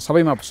वितरणमा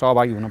सबैमा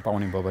सहभागी हुन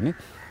पाउने भयो भने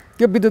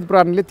त्यो विद्युत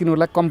प्रणालीले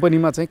तिनीहरूलाई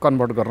कम्पनीमा चाहिँ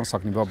कन्भर्ट गर्न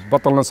सक्ने भयो,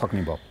 बदल्न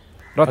सक्ने भयो,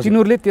 र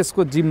तिनीहरूले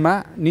त्यसको जिम्मा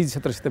निजी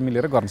क्षेत्रसित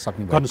मिलेर गर्न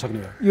सक्ने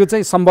भयो। यो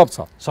चाहिँ सम्भव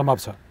छ।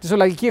 त्यसको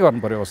लागि के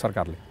गर्नु पर्यो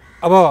सरकारले?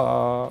 अब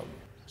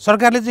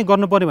सरकारले चाहिँ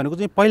गर्नुपर्ने भनेको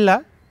चाहिँ पहिला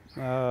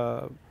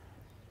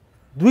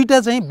दुईटा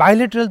चाहिँ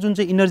बायोलेटरल जुन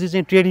चाहिँ इनर्जी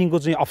चाहिँ ट्रेडिङको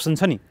चाहिँ अप्सन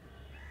छ नि,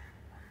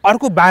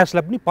 अर्को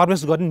बायर्सलाई पनि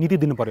प्रवेश गर्ने नीति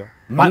दिनु पर्यो।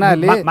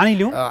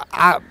 मानिलिउँ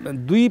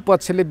दुई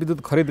पक्षले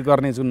विद्युत खरिद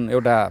गर्ने जुन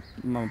एउटा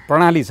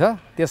प्रणाली छ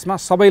त्यसमा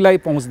सबैलाई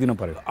पहुँच दिनु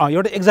पर्यो।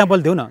 एउटा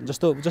एक्जाम्पल देऊ न,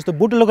 जस्तो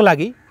बुटलोको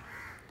लागि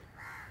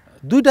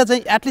दुईटा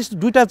चाहिँ एटलिस्ट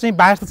दुईटा चाहिँ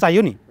बायर्स त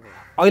चाहियो नि।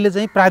 अहिले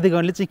चाहिँ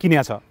प्राधिकरणले चाहिँ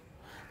किनेको छ,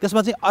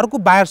 त्यसमा चाहिँ अर्को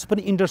बायर्स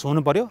पनि इन्ट्रेस्ट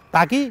हुनु पर्यो,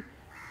 ताकि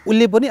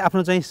उसले पनि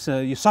आफ्नो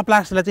चाहिँ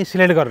सप्लायर्सलाई चाहिँ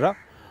सिलेक्ट गरेर,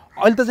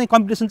 अहिले त चाहिँ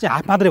कम्पिटिसन चाहिँ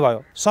हाफ मात्रै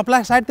भयो,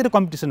 सप्लाई साइडतिर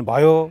कम्पिटिसन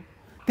भयो,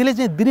 त्यसले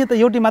चाहिँ दिने त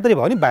एउटै मात्रै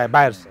भयो नि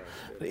बायर्स।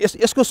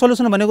 यसको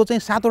सोल्युसन भनेको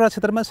चाहिँ 7वटा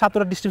क्षेत्रमा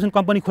 7वटा डिस्ट्रिब्युसन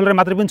कम्पनी खोलेर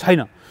मात्रै पनि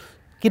छैन,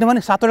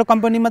 किनभने 7वटा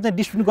कम्पनीमा चाहिँ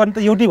डिस्ट्रिब्युट गर्ने त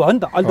एउटै भयो नि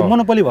त, अहिले त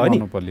मोनोपोली भयो नि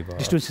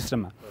डिस्ट्रिब्युसन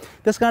सिस्टममा।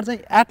 त्यस कारण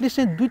चाहिँ एटलिस्ट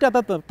चाहिँ दुईवटा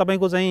त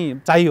तपाईँको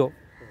चाहिँ चाहियो,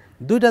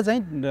 दुईवटा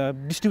चाहिँ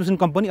डिस्ट्रिब्युसन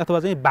कम्पनी अथवा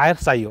चाहिँ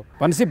बायर्स चाहियो।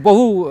 भनेपछि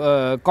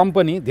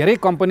कम्पनी धेरै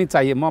कम्पनी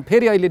चाहियो। म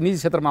फेरि अहिले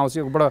निजी क्षेत्रमा आउँछु,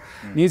 योबाट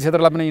निजी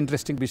क्षेत्रलाई पनि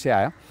इन्ट्रेस्टिङ विषय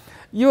आयो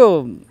यो।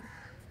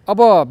 अब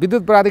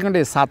विद्युत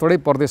प्राधिकरणले 7वटै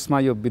प्रदेशमा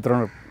यो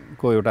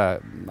वितरणको एउटा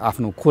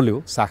आफ्नो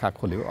खोल्यो, शाखा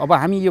खोल्यो। अब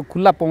हामी यो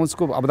खुल्ला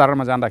पहुँचको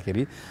अवधारणामा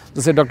जाँदाखेरि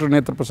जस्तै डाक्टर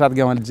नेत्रप्रसाद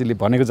ग्यावालीजीले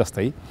भनेको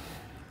जस्तै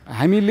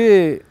हामीले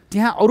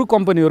त्यहाँ अरू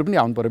कम्पनीहरू पनि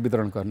आउनु पर्यो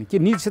वितरण गर्ने। के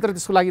निजी क्षेत्र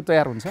त्यसको लागि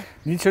तयार हुन्छ?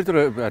 निजी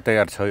क्षेत्र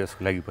तयार छ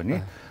यसको लागि पनि।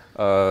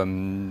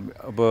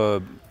 अब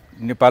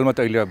नेपालमा त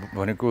अहिले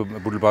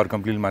भनेको बुटल पावर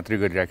कम्पनीले मात्रै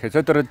गरिराखेको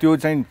छ, तर त्यो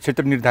चाहिँ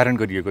क्षेत्र निर्धारण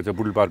गरिएको छ।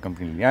 बुटल पावर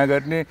कम्पनीले यहाँ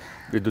गर्ने,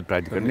 विद्युत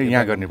प्राधिकरणले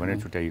यहाँ गर्ने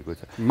भनेर छुट्याइएको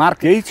छ।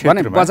 केही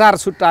क्षेत्रमा बजार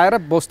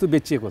छुट्याएर वस्तु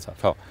बेचिएको छ।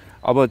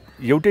 अब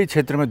एउटै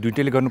क्षेत्रमा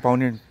दुईटैले गर्नु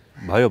पाउने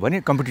भयो भने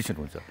कम्पिटिसन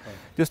हुन्छ।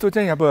 त्यस्तो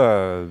चाहिँ अब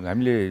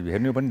हामीले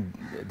हेर्ने हो भने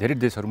धेरै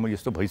देशहरूमा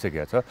यस्तो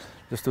भइसकेको छ,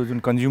 जस्तो जुन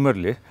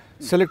कन्ज्युमरले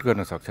सेलेक्ट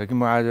गर्न सक्छ कि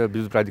म आज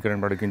विद्युत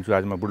प्राधिकरणबाट किन्छु,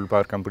 आज म बुडल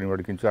पावर कम्पनीबाट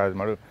किन्छु, आज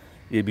म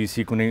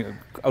एबिसी कुनै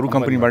अरू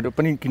कम्पनीबाट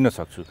पनि किन्न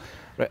सक्छु।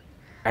 र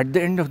at the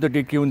and of the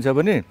day के हुन्छ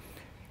भने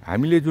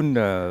हामीले जुन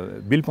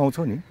बिल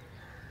पाउँछौँ नि,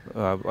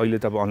 अहिले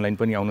त अब अनलाइन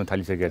पनि आउन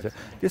थालिसकेको छ,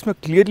 त्यसमा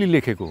क्लियरली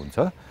लेखेको हुन्छ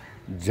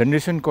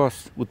जेनेरेसन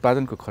कस्ट,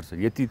 उत्पादनको खर्च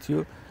यति थियो,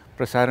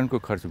 प्रसारणको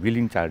खर्च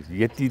बिलिङ चार्ज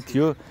यति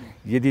थियो।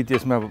 यदि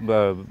त्यसमा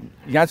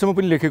यहाँसम्म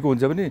पनि लेखेको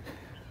हुन्छ भने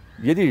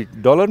यदि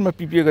डलरमा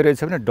पिपिए गरेको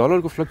छ भने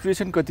डलरको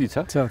फ्लक्चुएसन कति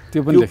छ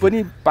त्यो पनि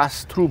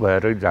पास थ्रु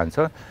भएर जान्छ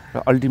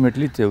र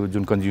अल्टिमेटली त्यो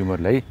जुन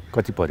कन्ज्युमरलाई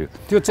कति पर्यो।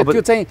 त्यो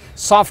चाहिँ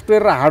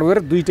सफ्टवेयर र हार्डवेयर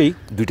दुइटै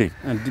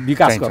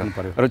विकास गर्नु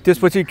पर्यो। र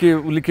त्यसपछि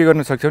उसले के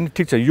गर्न सक्छ भने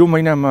ठिक छ यो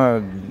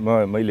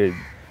महिनामा मैले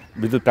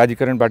विद्युत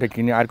प्राधिकरणबाट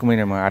किने, अर्को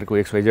महिनामा अर्को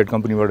XYZ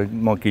कम्पनीबाट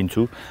म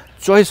किन्छु,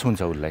 चोइस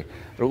हुन्छ उसलाई।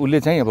 र उसले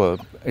चाहिँ अब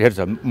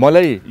हेर्छ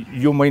मलाई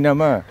यो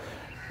महिनामा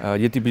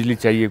यति बिजुली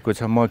चाहिएको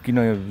छ, म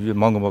किन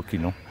महँगो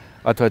किनौँ,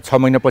 अथवा 6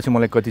 महिनापछि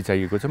मलाई कति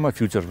चाहिएको छ, म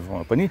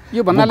फ्युचरमा पनि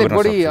यो भन्नाले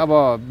बढी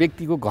अब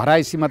व्यक्तिको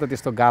घराइसीमा त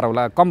त्यस्तो गाह्रो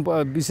होला,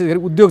 विशेष गरी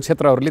उद्योग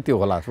क्षेत्रहरूले त्यो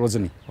होला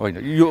रोज्ने होइन।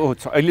 यो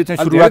अहिले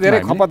चाहिँ धेरै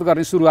खपत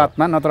गर्ने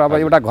सुरुवातमा, नत्र अब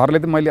एउटा घरले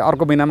त मैले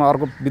अर्को महिनामा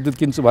अर्को विद्युत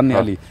किन्छु भन्ने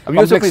अलि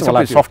यो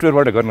सबै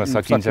सफ्टवेयरबाट गर्न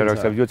सकिन्छ।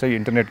 यो चाहिँ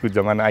इन्टरनेटको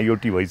जमाना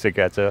IoT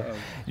भइसकेको छ,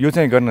 यो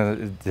चाहिँ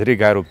गर्न धेरै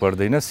गाह्रो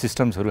पर्दैन।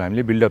 सिस्टम्सहरू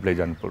हामीले बिल्डअप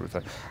लैजानु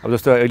पर्छ। अब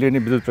जस्तो अहिले नै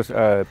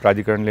विद्युत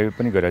प्राधिकरणले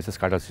पनि गरिरहेको छ,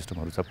 SCADA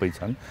सिस्टमहरू सबै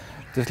छन्,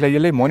 त्यसलाई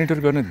यसलाई मोनिटर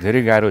गर्न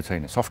धेरै गाह्रो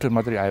छैन, सफ्टवेयर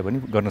मात्रै आयो भने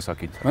गर्न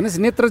सकिन्छ। भनेपछि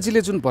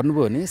नेत्रजीले जुन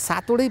भन्नुभयो भने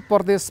 7वटै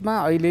प्रदेशमा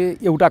अहिले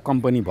एउटा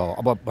कम्पनी भयो।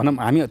 अब भनौँ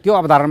हामी त्यो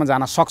अवधारणामा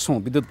जान सक्छौँ,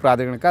 विद्युत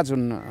प्राधिकरणका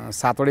जुन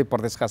 7वटै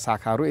प्रदेशका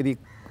शाखाहरू यदि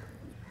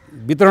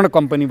वितरण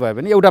कम्पनी भयो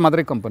भने एउटा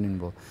मात्रै कम्पनी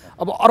भयो।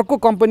 अब अर्को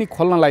कम्पनी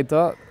खोल्नलाई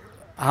त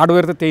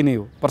हार्डवेयर त त्यही नै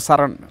हो,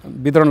 प्रसारण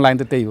वितरण लाइन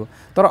त त्यही हो,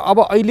 तर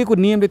अब अहिलेको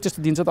नियमले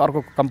त्यस्तो दिन्छ त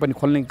अर्को कम्पनी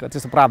खोल्ने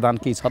त्यस्तो प्रावधान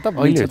केही छ त?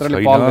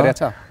 क्षेत्रले पहल गरेको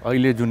छ?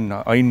 अहिले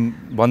जुन ऐन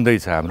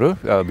बन्दैछ हाम्रो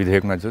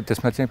विधेयकमा,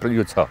 त्यसमा चाहिँ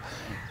यो छ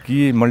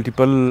कि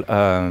मल्टिपल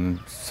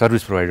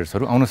सर्भिस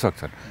प्रोभाइडर्सहरू आउन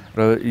सक्छन्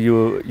र यो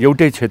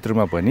एउटै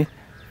क्षेत्रमा पनि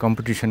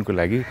कम्पिटिसनको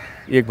लागि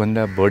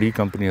एकभन्दा बढी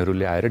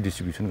कम्पनीहरूले आएर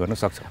डिस्ट्रिब्युसन गर्न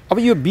सक्छ। अब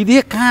यो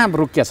विधेयक कहाँ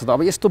रोकिया छ त?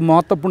 अब यस्तो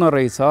महत्त्वपूर्ण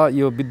रहेछ,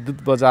 यो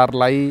विद्युत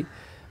बजारलाई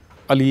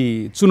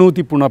अलि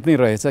चुनौतीपूर्ण पनि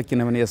रहेछ,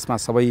 किनभने यसमा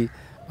सबै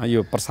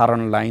यो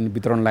प्रसारण लाइन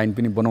वितरण लाइन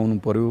पनि बनाउनु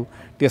पर्यो,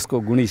 त्यसको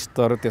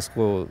गुणस्तर,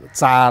 त्यसको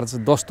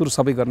चार्ज दस्तुर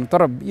सबै गर्नु।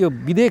 तर यो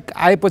विधेयक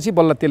आएपछि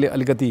बल्ल त्यसले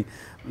अलिकति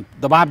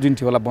दबाब जुन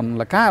थियो होला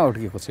बन्नुलाई कहाँ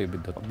अड्केको छ यो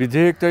विद्युत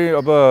विधेयक? चाहिँ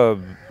अब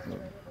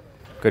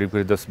करिब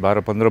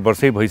 10-12-15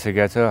 वर्षै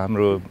भइसकेको छ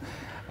हाम्रो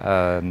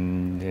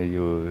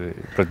यो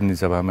प्रतिनिधि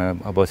सभामा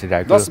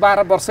बसिरहेको।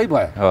 10-12 वर्षै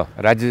भयो,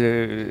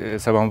 राज्य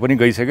सभामा पनि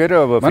गइसक्यो। र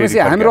अब भनेपछि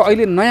हाम्रो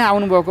अहिले नयाँ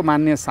आउनुभएको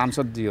मान्य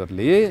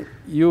सांसदजीहरूले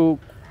यो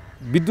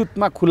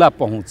विद्युतमा खुला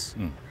पहुँच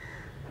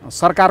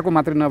सरकारको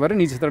मात्रै नभएर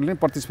निजी क्षेत्रले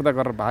प्रतिस्पर्धा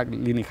गरेर भाग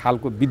लिने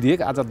खालको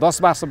विधेयक आज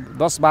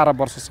 10-12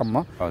 वर्षसम्म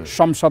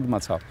संसदमा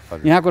छ।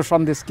 यहाँको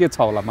सन्देश के छ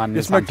होला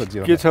मान्य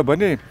सांसदजी? के छ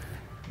भने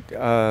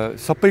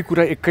सबै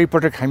कुरा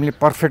एकैपटक हामीले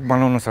पर्फेक्ट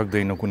बनाउन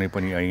सक्दैनौँ। कुनै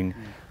पनि ऐन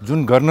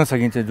जुन गर्न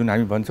सकिन्छ, जुन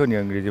हामी भन्छौँ नि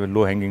अङ्ग्रेजीमा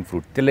लो ह्याङ्गिङ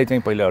फ्रुट, त्यसलाई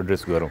चाहिँ पहिला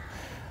एड्रेस गरौँ।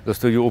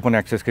 जस्तो यो ओपन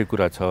एक्सेसकै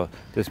कुरा छ,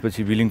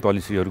 त्यसपछि बिलिङ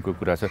पोलिसीहरूको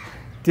कुरा छ,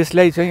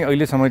 त्यसलाई चाहिँ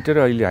अहिले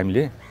समेटेर अहिले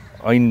हामीले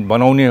ऐन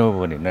बनाउने हो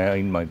भने नयाँ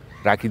ऐनमा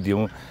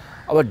राखिदिउँ।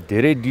 अब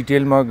धेरै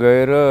डिटेलमा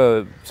गएर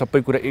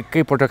सबै कुरा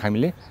एकैपटक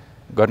हामीले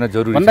गर्न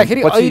जरुरी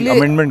भन्दाखेरि अहिले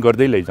अमेन्डमेन्ट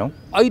गर्दै लैजाउँ।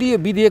 अहिले यो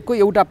विधेयकको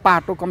एउटा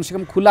पाटो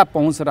कमसेकम खुला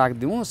पहुँच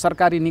राखिदिउँ,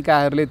 सरकारी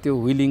निकायहरूले त्यो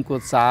व्हिलिङको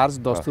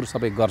चार्ज दस्तुर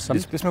सबै गर्छन्।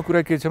 त्यसमा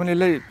कुरा के छ भने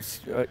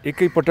यसलाई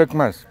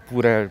एकैपटकमा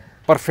पुरा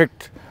पर्फेक्ट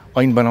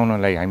ऐन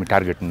बनाउनलाई हामी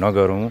टार्गेट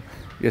नगरौँ।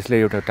 यसलाई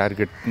एउटा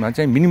टार्गेटमा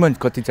चाहिँ मिनिमम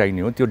कति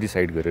चाहिने हो त्यो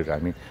डिसाइड गरेर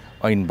हामी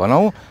ऐन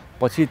बनाऊँ,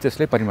 पछि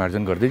त्यसलाई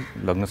परिमार्जन गर्दै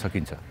लग्न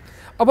सकिन्छ।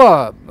 अब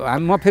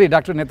म फेरि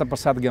डाक्टर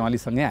नेत्रप्रसाद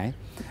ग्यावालीसँगै आएँ।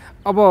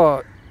 अब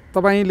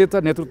तपाईले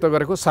त नेतृत्व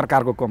गरेको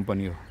सरकारको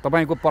कम्पनी हो,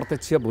 तपाईको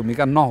प्रत्यक्ष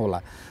भूमिका नहोला,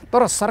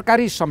 तर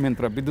सरकारी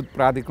संयन्त्र विद्युत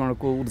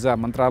प्राधिकरणको ऊर्जा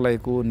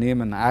मन्त्रालयको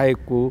नियमन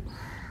आयोगको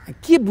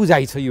के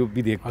बुझाइ छ यो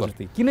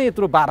विधेयकप्रति? किन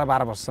यत्रो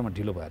 12 वर्षसम्म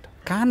ढिलो भयो?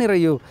 कहाँनिर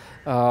यो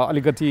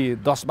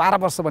अलिकति 10-12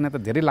 वर्ष भने त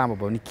धेरै लामो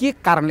भयो नि? के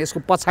कारणले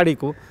यसको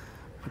पछाडिको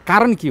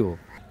कारण के हो?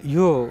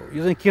 यो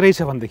चाहिँ के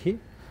रहेछ भनेदेखि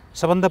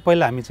सबभन्दा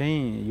पहिला हामी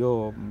चाहिँ यो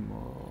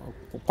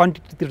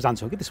क्वान्टिटीतिर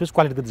जान्छौँ कि त्यसपछि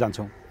क्वालिटीतिर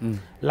जान्छौँ।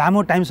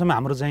 लामो टाइमसम्म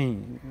हाम्रो चाहिँ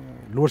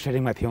लोड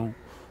सेडिङमा थियौँ।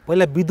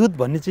 पहिला विद्युत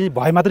भन्ने चाहिँ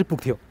भए मात्रै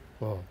पुग्थ्यो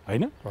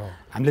होइन।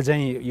 हामीले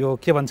चाहिँ यो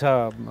के भन्छ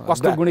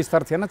कस्तो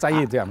गुणस्तर थिएन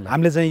चाहिए थियो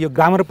हामीले चाहिँ यो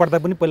ग्रामर पढ्दा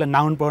पनि पहिला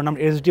नाउन प्रोनाउन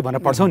एडजेक्टिभ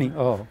भनेर पढ्छौँ नि,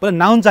 पहिला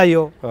नाउन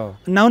चाहियो,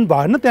 नाउन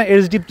भएन त्यहाँ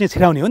एडजेक्टिभ चाहिँ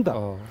छिराउने हो नि त।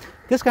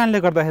 त्यस कारणले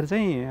गर्दाखेरि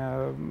चाहिँ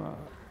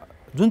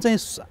जुन चाहिँ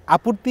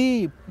आपूर्ति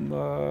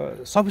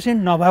सफिसियन्ट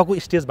नभएको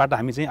स्टेजबाट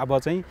हामी चाहिँ अब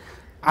चाहिँ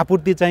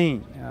आपूर्ति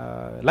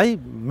चाहिँ लाई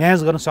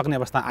म्यानेज गर्न सक्ने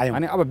अवस्था आयौँ।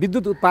 अनि अब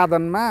विद्युत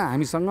उत्पादनमा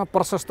हामीसँग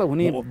प्रशस्त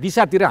हुने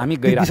दिशातिर हामी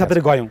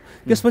गयौँ।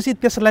 त्यसपछि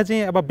त्यसलाई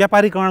चाहिँ अब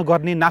व्यापारीकरण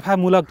गर्ने,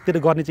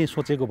 नाफामूलकतिर गर्ने चाहिँ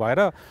सोचेको भएर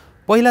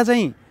पहिला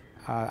चाहिँ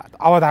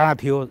अवधारणा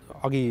थियो,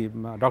 अघि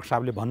डाक्टर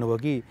साहबले भन्नुभयो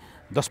कि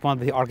 10-15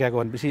 देखि अड्काएको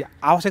भनेपछि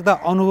आवश्यकता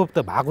अनुभव त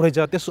भएको रहेछ।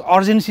 त्यसको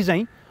अर्जेन्सी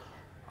चाहिँ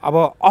अब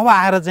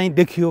आएर चाहिँ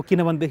देखियो,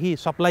 किनभनेदेखि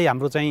सप्लाई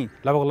हाम्रो चाहिँ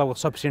लगभग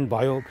सफिसियन्ट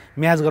भयो,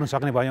 म्याच गर्न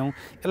सक्ने भयौँ।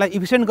 यसलाई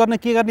इफिसियन्ट गर्न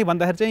के गर्ने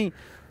भन्दाखेरि चाहिँ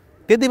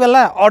त्यति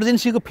बेला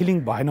अर्जेन्सीको फिलिङ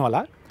भएन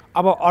होला।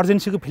 अब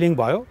अर्जेन्सीको फिलिङ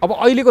भयो। अब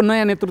अहिलेको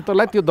नयाँ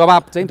नेतृत्वलाई त्यो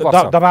दबाब चाहिँ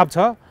दबाब छ।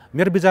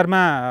 मेरो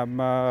विचारमा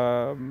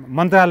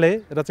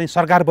मन्त्रालय र चाहिँ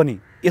सरकार पनि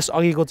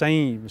यसअघिको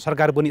चाहिँ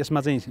सरकार पनि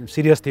यसमा चाहिँ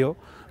सिरियस थियो।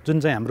 जुन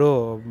चाहिँ हाम्रो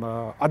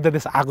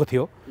अध्यादेश आएको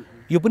थियो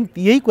यो पनि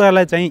यही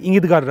कुरालाई चाहिँ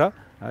इङ्गित गरेर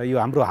यो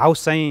हाम्रो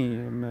हाउस चाहिँ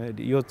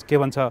यो के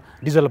भन्छ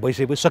डिजिटल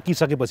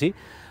सकिसकेपछि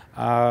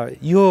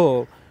यो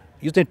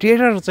चाहिँ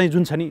ट्रेडर चाहिँ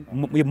जुन छ नि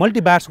यो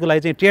मल्टिबायर्सको लागि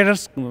चाहिँ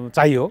ट्रेडर्स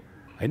चाहियो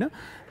हैन।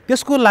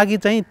 त्यसको लागि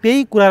चाहिँ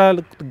त्यही कुरा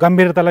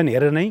गम्भीरतालाई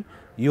हेरेर नै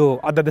यो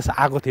अध्यादेश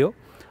आएको थियो।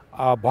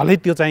 भलै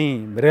त्यो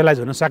चाहिँ रियलाइज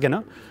हुन सकेन।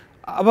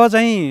 अब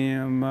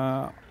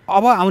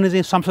आउने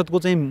चाहिँ संसदको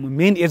चाहिँ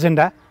मेन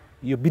एजेन्डा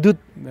यो विद्युत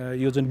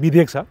यो जुन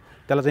विधेयक छ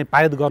त्यसलाई चाहिँ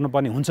पारित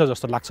गर्नुपर्ने हुन्छ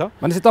जस्तो लाग्छ।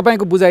 भनेपछि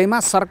तपाईँको बुझाइमा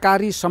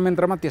सरकारी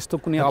संयन्त्रमा त्यस्तो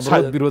कुनै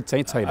अवरोध विरोध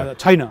चाहिँ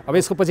छैन। अब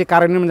यसको पछि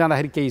कार्यान्वयनमा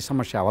जाँदाखेरि केही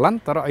समस्या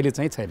होलान्, तर अहिले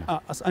चाहिँ छैन।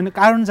 अनि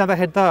कार्यान्वयन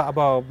जाँदाखेरि त अब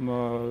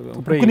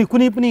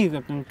कुनै पनि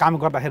काम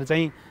गर्दाखेरि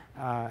चाहिँ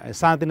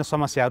सानोतिनो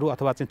समस्याहरू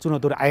अथवा चाहिँ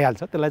चुनौतीहरू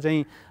आइहाल्छ। त्यसलाई चाहिँ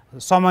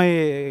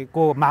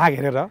समयको माग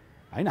हेरेर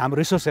हैन हाम्रो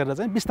रिसोर्स हेरेर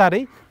चाहिँ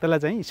बिस्तारै त्यसलाई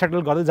चाहिँ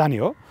सेटल गर्दै जाने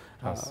हो।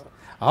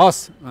 हस्,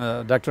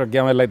 डाक्टर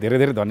ग्यावालीलाई धेरै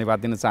धेरै धन्यवाद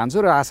दिन चाहन्छु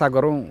र आशा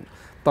गरौँ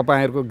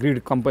तपाईँहरूको ग्रिड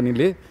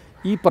कम्पनीले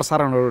यी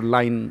प्रसारणहरू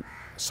लाइन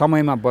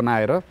समयमा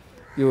बनाएर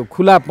यो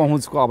खुला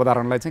पहुँचको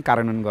अवधारणालाई चाहिँ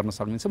कार्यान्वयन गर्न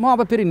सक्नेछ। म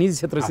अब फेरि निजी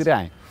क्षेत्रतिर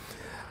आएँ।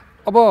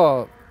 अब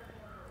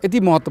यति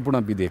महत्त्वपूर्ण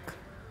विधेयक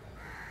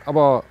अब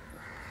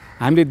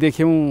हामीले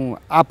देख्यौँ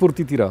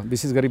आपूर्तितिर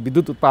विशेष गरी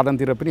विद्युत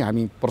उत्पादनतिर पनि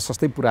हामी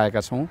प्रशस्तै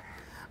पुर्याएका छौँ।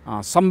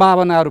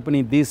 सम्भावनाहरू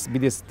पनि देश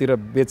विदेशतिर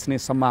बेच्ने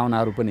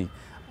सम्भावनाहरू पनि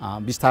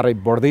बिस्तारै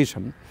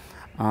बढ्दैछन्।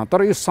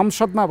 तर यो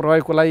संसदमा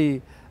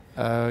रहेकोलाई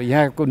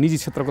यहाँको निजी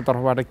क्षेत्रको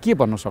तर्फबाट के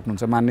भन्न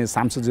सक्नुहुन्छ मान्य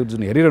सांसदज्यू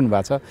जुन हेरिरहनु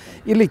भएको छ,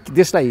 यसले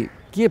देशलाई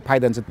के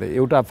फाइदा हुन्छ?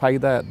 एउटा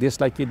फाइदा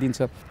देशलाई के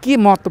दिन्छ, के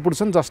महत्त्वपूर्ण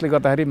छन् जसले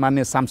गर्दाखेरि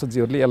मान्य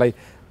सांसदज्यूहरूले यसलाई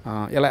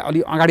अलि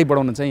अगाडि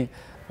बढाउन चाहिँ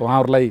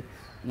उहाँहरूलाई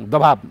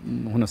दबाब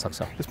हुनसक्छ?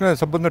 यसमा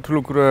सबभन्दा ठुलो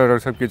कुरा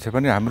रक्षक के छ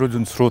भने हाम्रो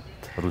जुन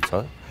स्रोतहरू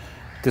छ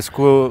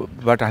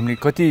त्यसकोबाट हामी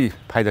कति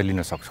फाइदा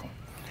लिन सक्छौँ।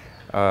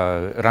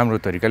 राम्रो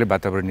तरिकाले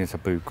वातावरणीय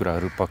सबै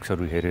कुराहरू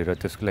पक्षहरू हेरेर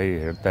त्यसलाई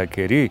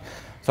हेर्दाखेरि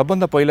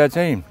सबभन्दा पहिला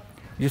चाहिँ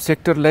यो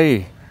सेक्टरलाई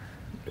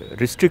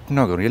रिस्ट्रिक्ट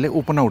नगरौँ, यसलाई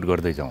ओपन आउट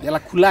गर्दै जाउँ,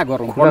 यसलाई खुला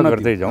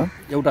गर्दै जाउँ।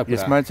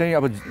 यसमा चाहिँ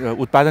अब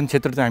उत्पादन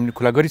क्षेत्र चाहिँ हामीले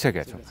खुला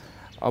गरिसकेका छौँ।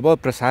 अब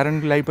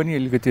प्रसारणलाई पनि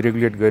अलिकति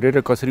रेगुलेट गरेर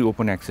कसरी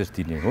ओपन एक्सेस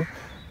दिने हो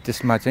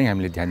त्यसमा चाहिँ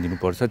हामीले ध्यान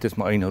दिनुपर्छ।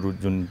 त्यसमा ऐनहरू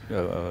जुन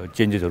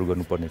चेन्जेसहरू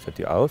गर्नुपर्ने छ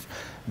त्यो आओस्।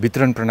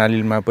 वितरण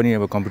प्रणालीमा पनि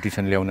अब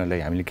कम्पिटिसन ल्याउनलाई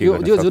हामीले के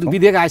गर्छौँ, जुन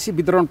विधेयक आएपछि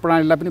वितरण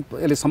प्रणालीलाई पनि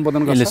यसले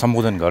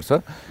सम्बोधन गर्छ।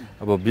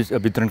 अब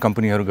वितरण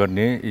कम्पनीहरू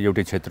गर्ने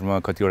एउटै क्षेत्रमा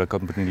कतिवटा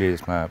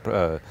कम्पनीले यसमा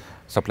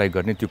सप्लाई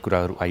गर्ने त्यो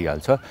कुराहरू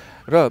आइहाल्छ।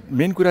 र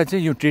मेन कुरा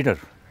चाहिँ यो ट्रेडर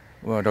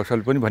डाक्टर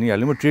साहबले पनि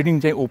भनिहाल्नु, म ट्रेडिङ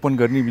चाहिँ ओपन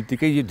गर्ने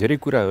बित्तिकै यो धेरै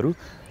कुराहरू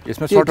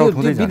यसमा सर्ट आउट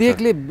हुँदै जान्छ।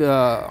 विधेयकले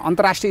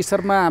अन्तर्राष्ट्रिय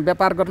स्तरमा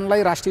व्यापार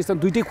गर्नलाई राष्ट्रिय स्तर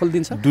दुईटै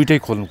खोलिदिन्छ? दुईटै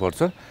खोल्नुपर्छ,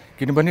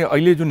 किनभने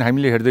अहिले जुन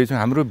हामीले हेर्दैछौँ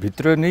हाम्रो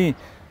भित्र नै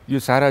यो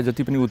सारा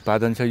जति पनि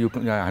उत्पादन छ यो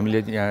हामीले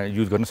यहाँ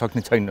युज गर्न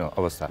सक्ने छैन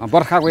अवस्था।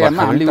 बर्खाको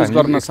याममा हामीले युज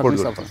गर्न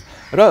सक्ने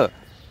र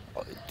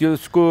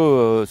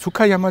त्यसको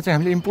सुक्खा याममा चाहिँ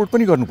हामीले इम्पोर्ट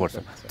पनि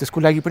गर्नुपर्छ।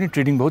 त्यसको लागि पनि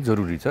ट्रेडिङ बहुत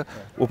जरुरी छ।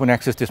 ओपन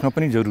एक्सेस त्यसमा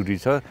पनि जरुरी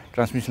छ।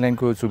 ट्रान्समिसन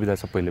लाइनको सुविधा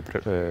सबैले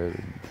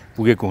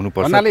पुगेको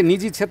हुनुपर्छ। भन्नाले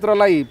निजी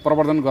क्षेत्रलाई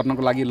प्रवर्धन गर्नको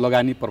लागि,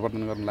 लगानी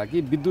प्रवर्धन गर्नको लागि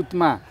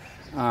विद्युतमा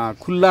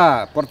खुल्ला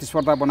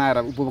प्रतिस्पर्धा बनाएर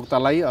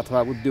उपभोक्तालाई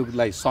अथवा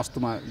उद्योगलाई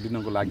सस्तोमा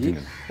दिनको लागि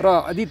र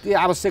यदि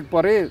आवश्यक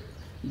परे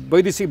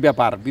वैदेशिक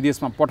व्यापार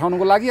विदेशमा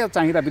पठाउनको लागि या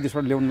चाहिँदा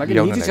विदेशबाट ल्याउनको लागि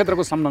निजी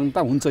क्षेत्रको संलग्नता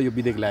हुन्छ यो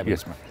विधेयक ल्याएर।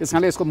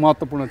 त्यसकारणले यसको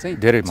महत्त्वपूर्ण चाहिँ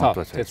धेरै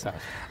महत्त्व छ।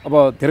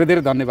 अब धेरै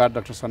धेरै धन्यवाद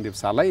डाक्टर सन्दीप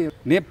शाहलाई।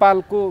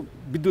 नेपालको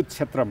विद्युत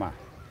क्षेत्रमा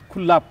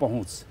खुल्ला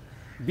पहुँच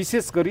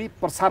विशेष गरी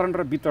प्रसारण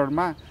र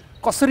वितरणमा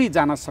कसरी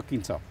जान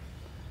सकिन्छ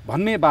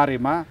भन्ने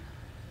बारेमा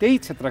त्यही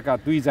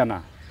क्षेत्रका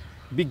दुईजना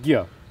विज्ञ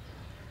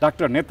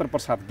डाक्टर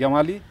नेत्रप्रसाद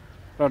ग्यावाली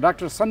र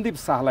डाक्टर सन्दीप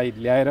शाहलाई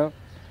ल्याएर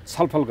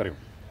छलफल गऱ्यौँ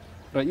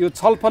र यो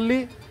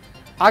छलफलले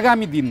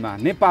आगामी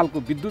दिनमा नेपालको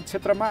विद्युत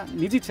क्षेत्रमा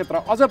निजी क्षेत्र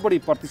अझ बढी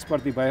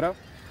प्रतिस्पर्धी भएर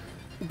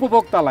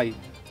उपभोक्तालाई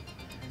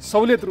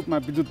सहुलियत रूपमा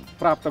विद्युत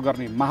प्राप्त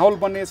गर्ने माहौल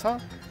बन्नेछ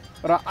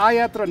र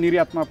आयात र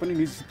निर्यातमा पनि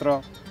निजी क्षेत्र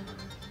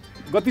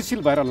गतिशील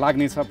भएर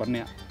लाग्नेछ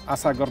भन्ने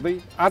आशा गर्दै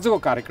आजको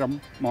कार्यक्रम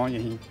म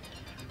यहीँ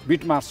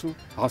बिट मार्छु।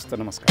 हस्त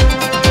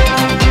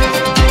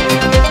नमस्कार।